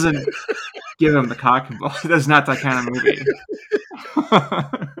 She doesn't give him the cock and balls. That's not that kind of movie.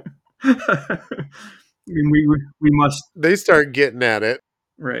 I mean, we must. They start getting at it.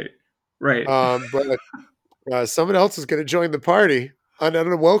 Right. But someone else is going to join the party. An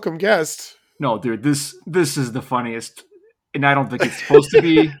unwelcome guest. No, dude, this is the funniest, and I don't think it's supposed to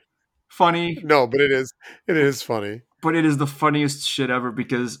be funny. No, but it is. It is funny. But it is the funniest shit ever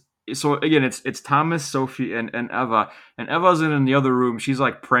because so again, it's Thomas, Sophie, and Eva, and Eva's in the other room. She's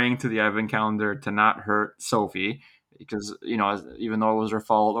like praying to the advent calendar to not hurt Sophie because even though it was her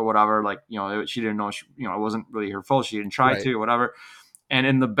fault or whatever, like she didn't know it wasn't really her fault. She didn't try Right. to or whatever. And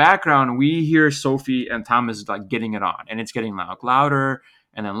in the background, we hear Sophie and Thomas like getting it on, and it's getting louder,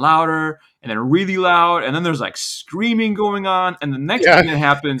 and then really loud, and then there's like screaming going on, and the next thing that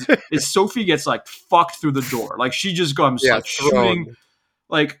happens is Sophie gets like fucked through the door, like she just comes like shooting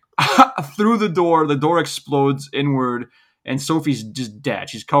like through the door explodes inward, and Sophie's just dead.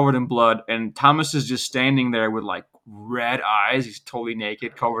 She's covered in blood, and Thomas is just standing there with like red eyes. He's totally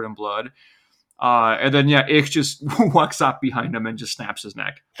naked, covered in blood. And then Ich just walks up behind him and just snaps his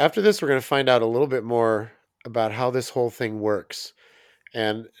neck. After this, we're going to find out a little bit more about how this whole thing works.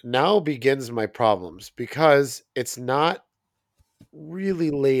 And now begins my problems because it's not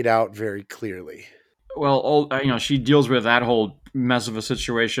really laid out very clearly. Well, she deals with that whole mess of a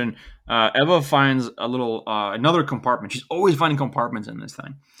situation. Eva finds a little another compartment. She's always finding compartments in this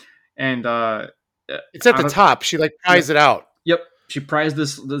thing, and it's at the top. She like pries it out. Yep, she pries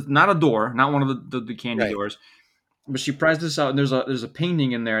this. Not a door, not one of the candy doors, but she pries this out. And there's a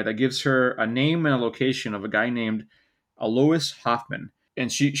painting in there that gives her a name and a location of a guy named Alois Hoffman. And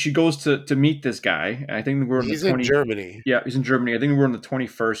she goes to meet this guy. I think we're in Germany. Yeah, he's in Germany. I think we're on the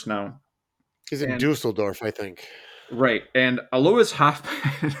 21st now. He's in Dusseldorf, I think. Right. And Alois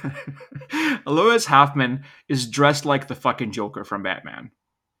Hoffman is dressed like the fucking Joker from Batman.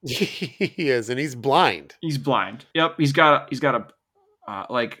 He is, and he's blind. He's blind. Yep. He's got a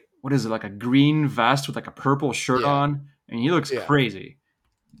like, what is it, like a green vest with like a purple shirt on, and he looks crazy.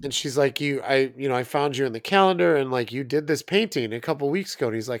 And she's like, I found you in the calendar, and like you did this painting a couple weeks ago.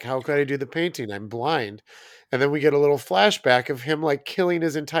 And he's like, how could I do the painting? I'm blind. And then we get a little flashback of him like killing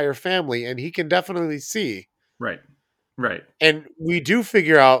his entire family, and he can definitely see. Right. And we do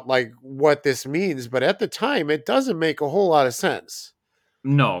figure out like what this means, but at the time, it doesn't make a whole lot of sense.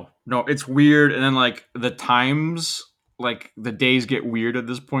 No, it's weird. And then like the times like the days get weird at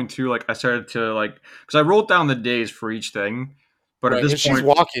this point too. Like I started to like because I wrote down the days for each thing, but at Right. this And she's point,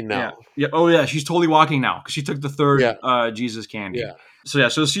 walking yeah, now. yeah, oh yeah, she's totally walking now because she took the third Yeah. Jesus candy. Yeah. So yeah,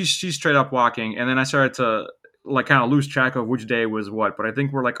 so she's straight up walking, and then I started to like kind of lose track of which day was what. But I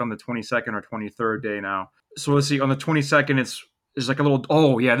think we're like on the 22nd or 23rd day now. So let's see, on the 22nd, it's like a little.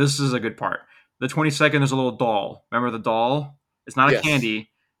 Oh yeah, this is a good part. The 22nd, there's a little doll. Remember the doll? It's not a Yes. candy.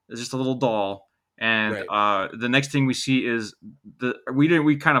 It's just a little doll. And Right. the next thing we see is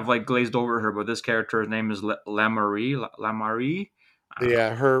we kind of like glazed over her, but this character's name is Lamarie. Lamarie. I don't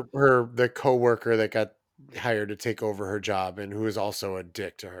know. Yeah. The coworker that got hired to take over her job and who is also a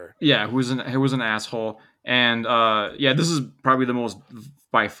dick to her. Yeah, who was an asshole. And yeah, this is probably the most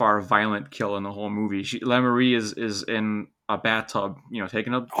by far violent kill in the whole movie. Lamarie is in a bathtub,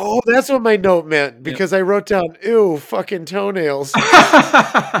 taking a. Oh, that's what my note meant Yeah. because I wrote down, ew, fucking toenails.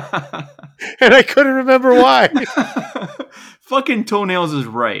 And I couldn't remember why. Fucking toenails is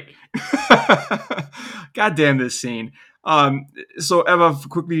right. God damn this scene. So Eva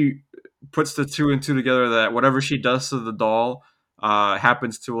quickly puts the two and two together that whatever she does to the doll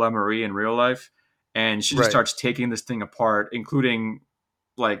happens to Lamarie in real life, and she just Right. starts taking this thing apart, including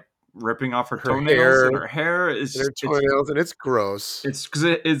like ripping off her Her toenails hair and her hair. It's and her toenails, and it's gross. it's because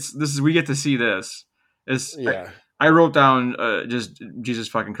it's this is we get to see this. It's Yeah. I wrote down just Jesus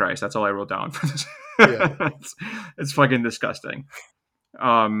fucking Christ. That's all I wrote down for this. Yeah. it's fucking disgusting.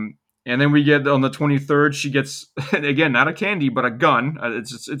 And then we get on the 23rd, she gets again not a candy but a gun.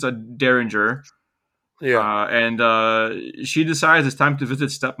 It's a Derringer, Yeah. and she decides it's time to visit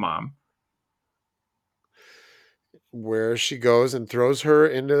stepmom. Where she goes and throws her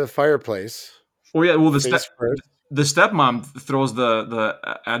into the fireplace. Oh yeah, well Face first. the stepmom throws the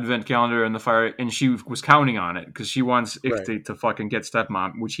advent calendar in the fire, and she was counting on it because she wants Right. Ichte to fucking get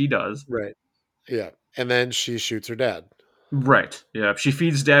stepmom, which he does. Right. Yeah. And then she shoots her dad. Right. Yeah. She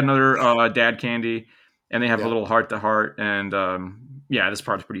feeds dad another dad candy, and they have a Yeah. little heart to heart. And yeah, this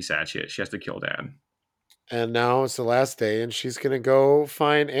part's pretty sad. She has to kill dad. And now it's the last day, and she's going to go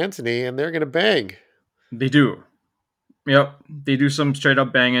find Anthony, and they're going to bang. They do. Yep. They do some straight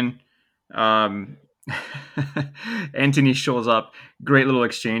up banging. Um, Anthony shows up. Great little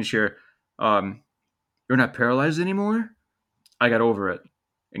exchange here. You're not paralyzed anymore? I got over it.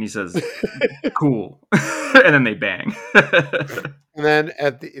 And he says, cool. And then they bang. And then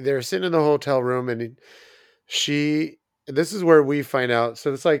they're sitting in the hotel room, and this is where we find out.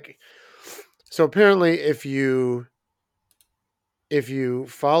 So it's like, so apparently if you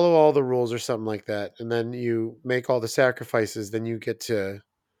follow all the rules or something like that, and then you make all the sacrifices, then you get to,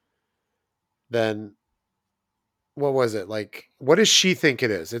 then what was it? Like, what does she think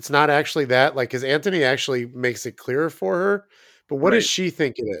it is? It's not actually that, like, because Anthony actually makes it clearer for her, but what does Right. she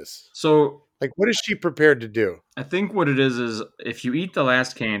think it is? So Like, what is she prepared to do? I think what it is if you eat the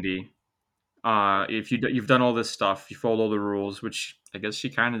last candy, if you've done all this stuff, you follow the rules, which I guess she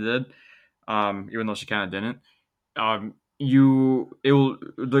kind of did, even though she kind of didn't.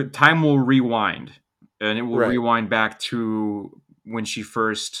 The time will rewind, and it will Right. rewind back to when she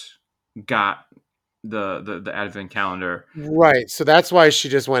first got the advent calendar. Right. So that's why she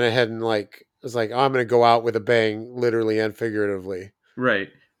just went ahead and like was like, oh, I'm going to go out with a bang, literally and figuratively, Right.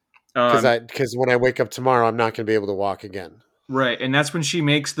 because when I wake up tomorrow, I'm not going to be able to walk again. Right, and that's when she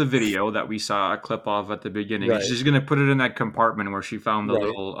makes the video that we saw a clip of at the beginning. Right. She's gonna put it in that compartment where she found the Right.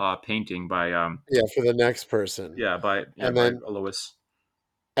 little painting by Yeah, for the next person. by And then Lois.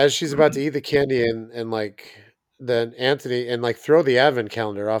 as she's about to eat the candy and like then Anthony and like throw the advent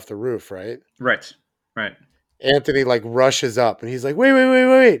calendar off the roof, right? Right, right. Anthony like rushes up and he's like,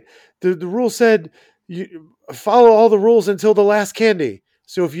 wait. The rule said you follow all the rules until the last candy.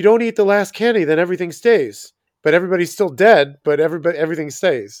 So if you don't eat the last candy, then everything stays. But everybody's still dead, but everything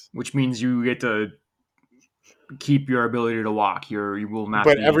stays. Which means you get to keep your ability to walk. You will not.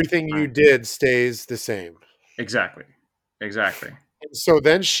 But be, everything you right. did stays the same. Exactly. And so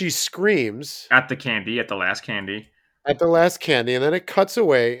then she screams At the last candy. at the last candy, and then it cuts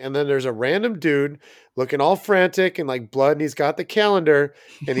away, and then there's a random dude looking all frantic and like blood, and he's got the calendar,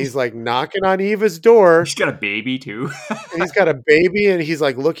 and he's like knocking on Eva's door, She's got a baby too. and he's got a baby, and he's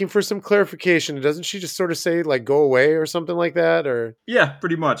like looking for some clarification. And doesn't she just sort of say like "go away" or something like that? Or Yeah,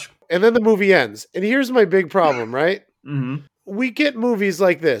 pretty much. and then the movie ends. And here's my big problem, right? Mm-hmm. We get movies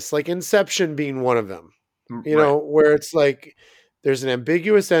like this, like Inception being one of them. You know, where it's like there's an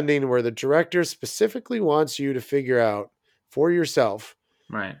ambiguous ending where the director specifically wants you to figure out for yourself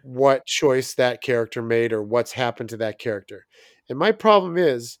Right. what choice that character made or what's happened to that character. And my problem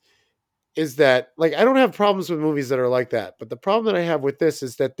is that like I don't have problems with movies that are like that, but the problem that I have with this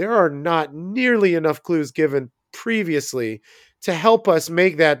is that there are not nearly enough clues given previously to help us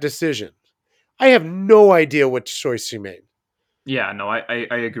make that decision. I have no idea what choice she made. Yeah, no, I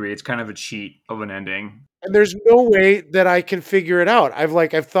agree. It's kind of a cheat of an ending. And there's no way that I can figure it out.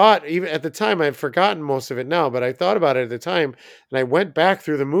 I've thought, even at the time, I've forgotten most of it now, but I thought about it at the time, and I went back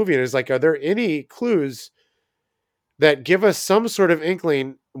through the movie, and it's like, are there any clues that give us some sort of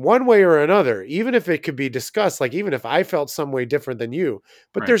inkling one way or another, even if it could be discussed, like even if I felt some way different than you,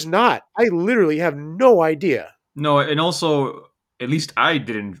 but Right. there's not. I literally have no idea. No, and also, at least I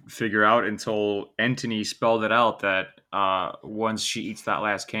didn't figure out until Anthony spelled it out that once she eats that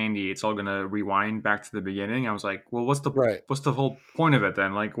last candy, it's all gonna rewind back to the beginning. I was like, well, what's Right. the whole point of it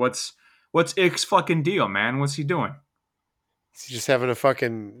then? Like, what's Ick's fucking deal, man? What's he doing? Is he just having a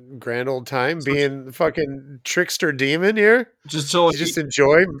fucking grand old time So- being the fucking trickster demon here? Just so You just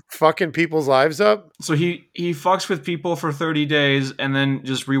enjoy fucking people's lives up? So he fucks with people for 30 days and then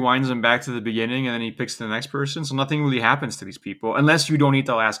just rewinds them back to the beginning, and then he picks the next person. So nothing really happens to these people unless you don't eat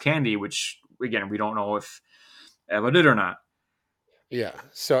the last candy, which again we don't know if Eva did or not. Yeah.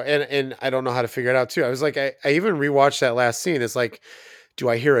 So and I don't know how to figure it out too. I was like, I even rewatched that last scene. It's like, do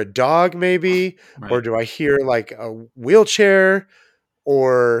I hear a dog maybe? Right. Or do I hear like a wheelchair?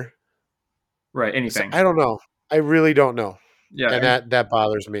 Or Right, anything. I don't know. I really don't know. Yeah, And that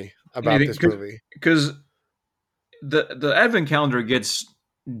bothers me about anything, this movie. because the advent calendar gets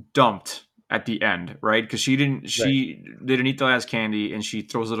dumped at the end, right? Because she didn't eat the last candy, and she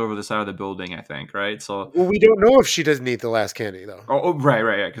throws it over the side of the building, I think, right? So Well, we don't know if she doesn't eat the last candy though.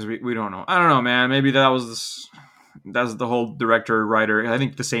 right, yeah, because we don't know. I don't know, man. Maybe that's the whole director writer. I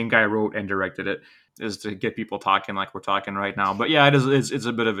think the same guy wrote and directed it, is to get people talking like we're talking right now. But yeah, it's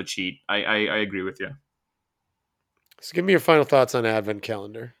a bit of a cheat. I agree with you. So give me your final thoughts on Advent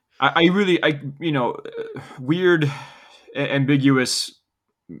Calendar. I really weird, ambiguous,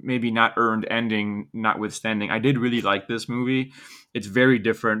 maybe not earned ending notwithstanding, I did really like this movie. It's very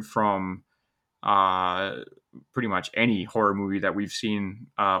different from pretty much any horror movie that we've seen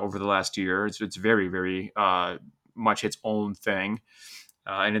over the last year. It's very, very much its own thing,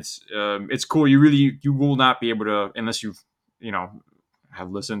 and it's cool. You will not be able to, unless you've have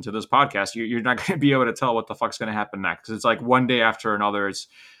listened to this podcast, you're not going to be able to tell what the fuck's going to happen next. It's like one day after another. It's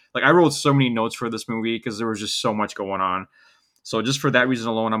like I wrote so many notes for this movie because there was just so much going on. So just for that reason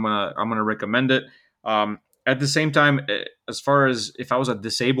alone, I'm gonna recommend it. At the same time, as far as if I was a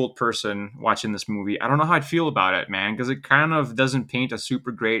disabled person watching this movie, I don't know how I'd feel about it, man, because it kind of doesn't paint a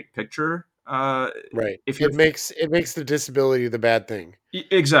super great picture. Right. If it makes the disability the bad thing.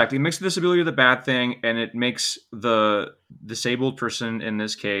 Exactly. It makes the disability the bad thing, and it makes the disabled person in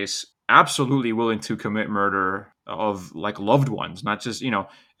this case absolutely willing to commit murder of like loved ones, not just to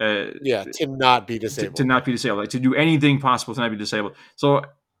not be disabled. To not be disabled, like to do anything possible to not be disabled. So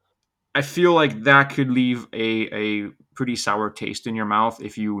I feel like that could leave a pretty sour taste in your mouth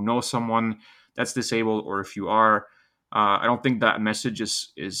if you know someone that's disabled, or if you are. I don't think that message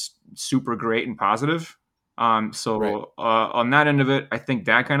is super great and positive. On that end of it, I think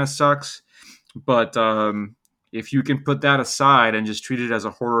that kind of sucks. But if you can put that aside and just treat it as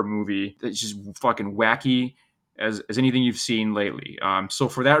a horror movie, it's just fucking wacky as anything you've seen lately. So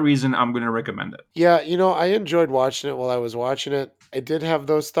for that reason, I'm going to recommend it. Yeah, I enjoyed watching it while I was watching it. I did have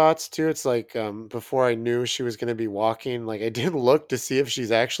those thoughts too. It's like before I knew she was going to be walking, like I did look to see if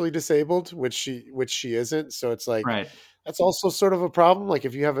she's actually disabled, which she isn't. So it's like, right. That's also sort of a problem. Like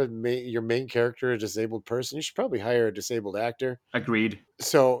if you have your main character, a disabled person, you should probably hire a disabled actor. Agreed.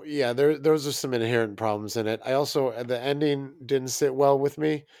 So yeah, those are some inherent problems in it. I also, the ending didn't sit well with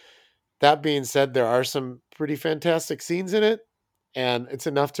me. That being said, there are some pretty fantastic scenes in it, and it's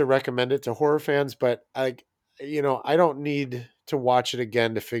enough to recommend it to horror fans. But I don't need to watch it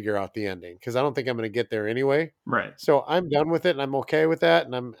again to figure out the ending, because I don't think I'm going to get there anyway. Right. So I'm done with it, and I'm okay with that,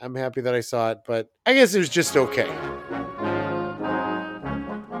 and I'm happy that I saw it. But I guess it was just okay.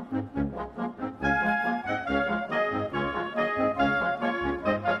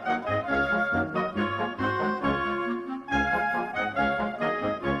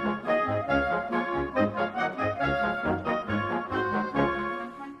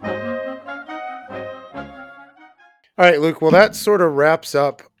 All right, Luke. Well, that sort of wraps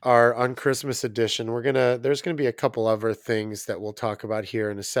up our Unchristmas edition. There's gonna be a couple other things that we'll talk about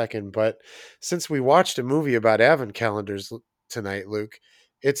here in a second, but since we watched a movie about Advent calendars tonight, Luke,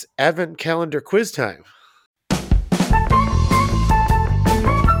 it's Advent calendar quiz time.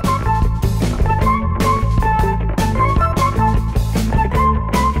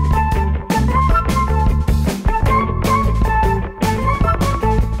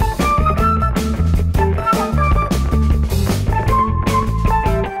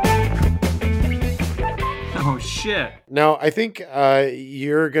 shit. Now, I think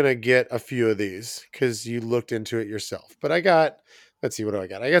you're going to get a few of these because you looked into it yourself. But let's see, what do I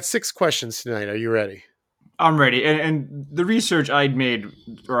got? I got 6 questions tonight. Are you ready? I'm ready. And the research I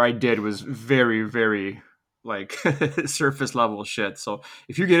did was very, very like surface level shit. So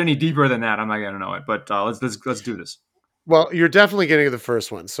if you get any deeper than that, I'm not gonna know it. But let's do this. Well, you're definitely getting the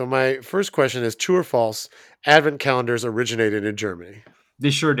first one. So my first question is true or false? Advent calendars originated in Germany. They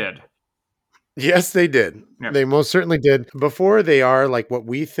sure did. Yes, they did. Yeah. They most certainly did. Before they are like what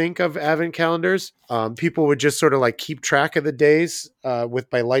we think of advent calendars, people would just sort of like keep track of the days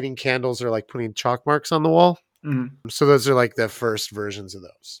by lighting candles or like putting chalk marks on the wall. Mhm. So those are like the first versions of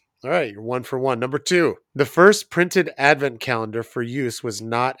those. All right, you're 1 for 1. Number 2, the first printed advent calendar for use was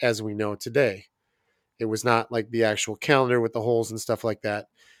not as we know today. It was not like the actual calendar with the holes and stuff like that.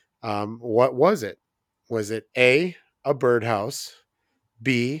 What was it? Was it A, a birdhouse,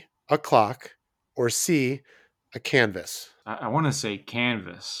 B, a clock, or C, a canvas? I want to say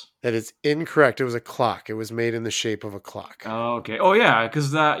canvas. That is incorrect. It was a clock. It was made in the shape of a clock. Oh, okay. Oh yeah,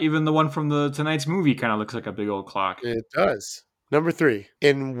 because even the one from tonight's movie kind of looks like a big old clock. It does. Number 3,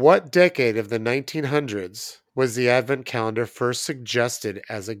 in what decade of the 1900s was the advent calendar first suggested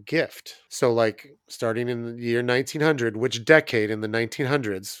as a gift? So like starting in the year 1900, which decade in the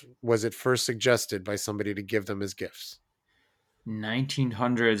 1900s was it first suggested by somebody to give them as gifts?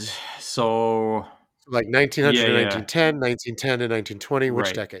 1900s. So Like 1900 Yeah, to yeah. 1910, 1910 to 1920, which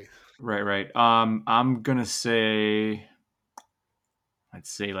Right. decade? Right. I'm gonna say, let's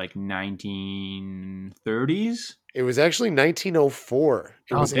say like 1930s. It was actually 1904.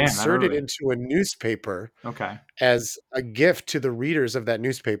 It Oh, was damn, that inserted early. into a newspaper Okay. as a gift to the readers of that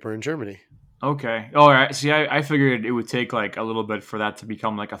newspaper in Germany. Okay. Oh, all right. See, I figured it would take like a little bit for that to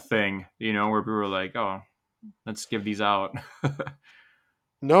become like a thing, where people were like, oh, let's give these out.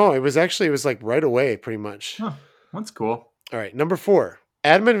 No, it was like right away, pretty much. Huh, that's cool. All right, number 4.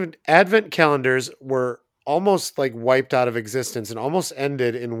 Advent calendars were almost like wiped out of existence and almost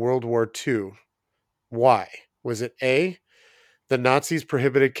ended in World War II. Why? Was it A, the Nazis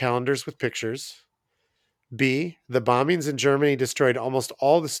prohibited calendars with pictures? B, the bombings in Germany destroyed almost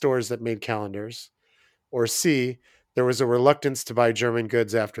all the stores that made calendars? Or C, there was a reluctance to buy German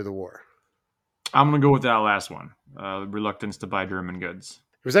goods after the war? I'm gonna go with that last one. Reluctance to buy German goods.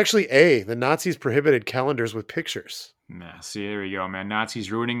 It was actually A, the Nazis prohibited calendars with pictures. Nah, see, there we go, man.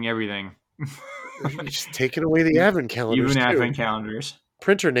 Nazis ruining everything. Just taking away the advent calendars Even too. advent calendars.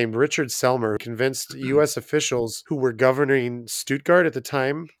 Printer named Richard Selmer convinced U.S. officials who were governing Stuttgart at the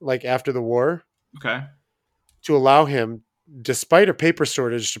time, like after the war, Okay. to allow him, despite a paper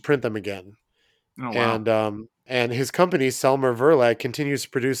shortage, to print them again. Oh wow. And his company, Selmer Verlag, continues to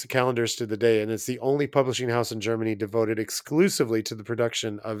produce the calendars to the day, and it's the only publishing house in Germany devoted exclusively to the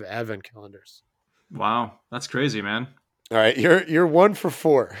production of advent calendars. Wow, that's crazy, man. All right, you're 1 for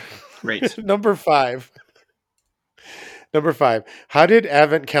 4. Great. Number 5. How did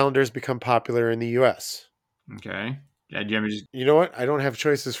advent calendars become popular in the U.S.? Okay. Yeah, do you just... You know what? I don't have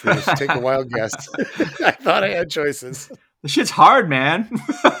choices for you, so take a wild guess. I thought I had choices. This shit's hard, man.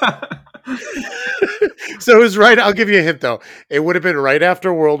 So it was right. I'll give you a hint, though. It would have been right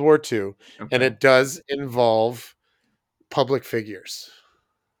after World War II, and Okay. it does involve public figures.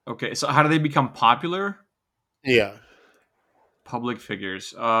 Okay, so how do they become popular? Yeah. Public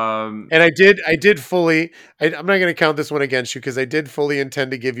figures. And I did fully, I'm not going to count this one against you because I did fully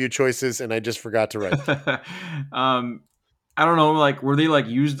intend to give you choices and I just forgot to write them. I don't know, like, were they like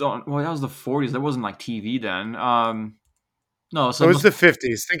used on, well, that was the 40s. That wasn't like TV then. No, so It was the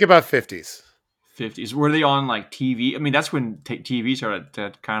 50s. Think about 50s. 50s. Were they on like TV? I mean, that's when TV started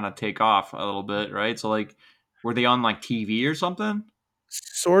to kind of take off a little bit, right? So like, were they on like TV or something?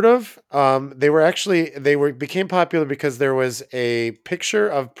 Sort of. Became popular because there was a picture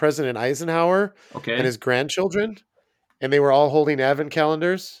of President Eisenhower and Okay. his grandchildren, and they were all holding advent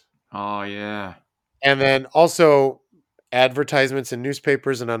calendars. Oh yeah. And then also advertisements in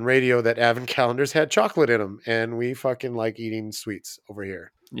newspapers and on radio that advent calendars had chocolate in them, and we fucking like eating sweets over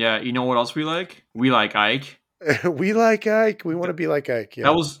here. Yeah, you know what else we like? We like Ike. We like Ike. We want to be like Ike. Yeah,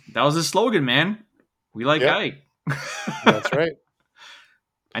 That was his slogan, man. We like Yep. Ike. that's right.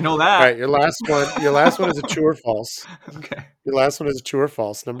 I know All that. right, your last one is a true or false. Okay. Your last one is a true or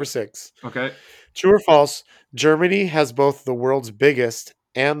false. Number 6. Okay. True or false? Germany has both the world's biggest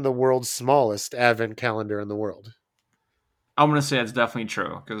and the world's smallest advent calendar in the world. I'm gonna say it's definitely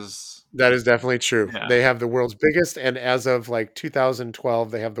true because That is definitely true. Yeah. They have the world's biggest, and as of like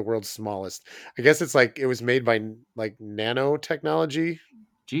 2012, they have the world's smallest. I guess it's like it was made by like nanotechnology.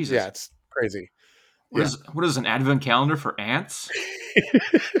 Jesus, Yeah, it's crazy. what is an advent calendar for ants?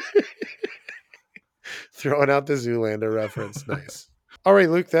 Throwing out the Zoolander reference. Nice. All right,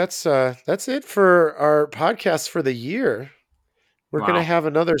 Luke, that's it for our podcast for the year. We're going to Wow. have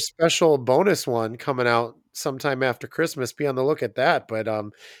another special bonus one coming out sometime after Christmas. Be on the look at that. But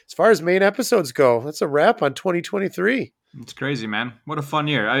as far as main episodes go, that's a wrap on 2023. It's crazy, man. What a fun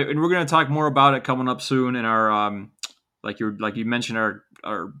year. And we're going to talk more about it coming up soon in our, like you mentioned,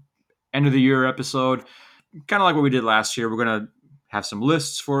 our end of the year episode. Kind of like what we did last year. We're going to have some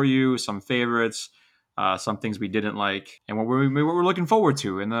lists for you, some favorites, some things we didn't like, and what we're looking forward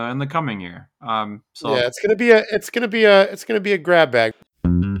to in the coming year. So Yeah, it's gonna be a grab bag.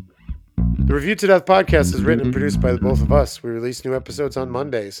 The Review to Death podcast is written and produced by the both of us. We release new episodes on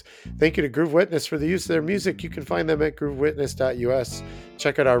Mondays. Thank you to Groove Witness for the use of their music. You can find them at groovewitness.us.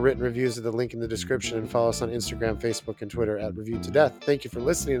 Check out our written reviews at the link in the description and follow us on Instagram, Facebook, and Twitter at Review to Death. Thank you for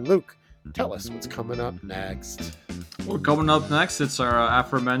listening. And Luke, tell us what's coming up next. Well, coming up next, it's our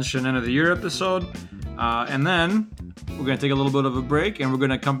aforementioned end of the year episode, and then we're going to take a little bit of a break, and we're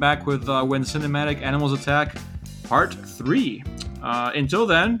going to come back with When Cinematic Animals Attack Part 3. Until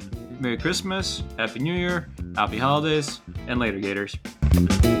then, Merry Christmas, Happy New Year, Happy Holidays, and later, Gators.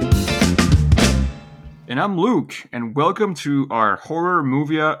 And I'm Luke, and welcome to our horror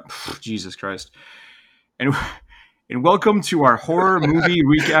movie. Jesus Christ. And welcome to our horror movie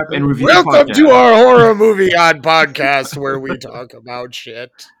recap and review Welcome podcast. to our horror movie on podcast where we talk about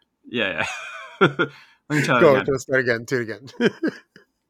shit. Yeah. Let me try that Go, again. let's start again. Do it again.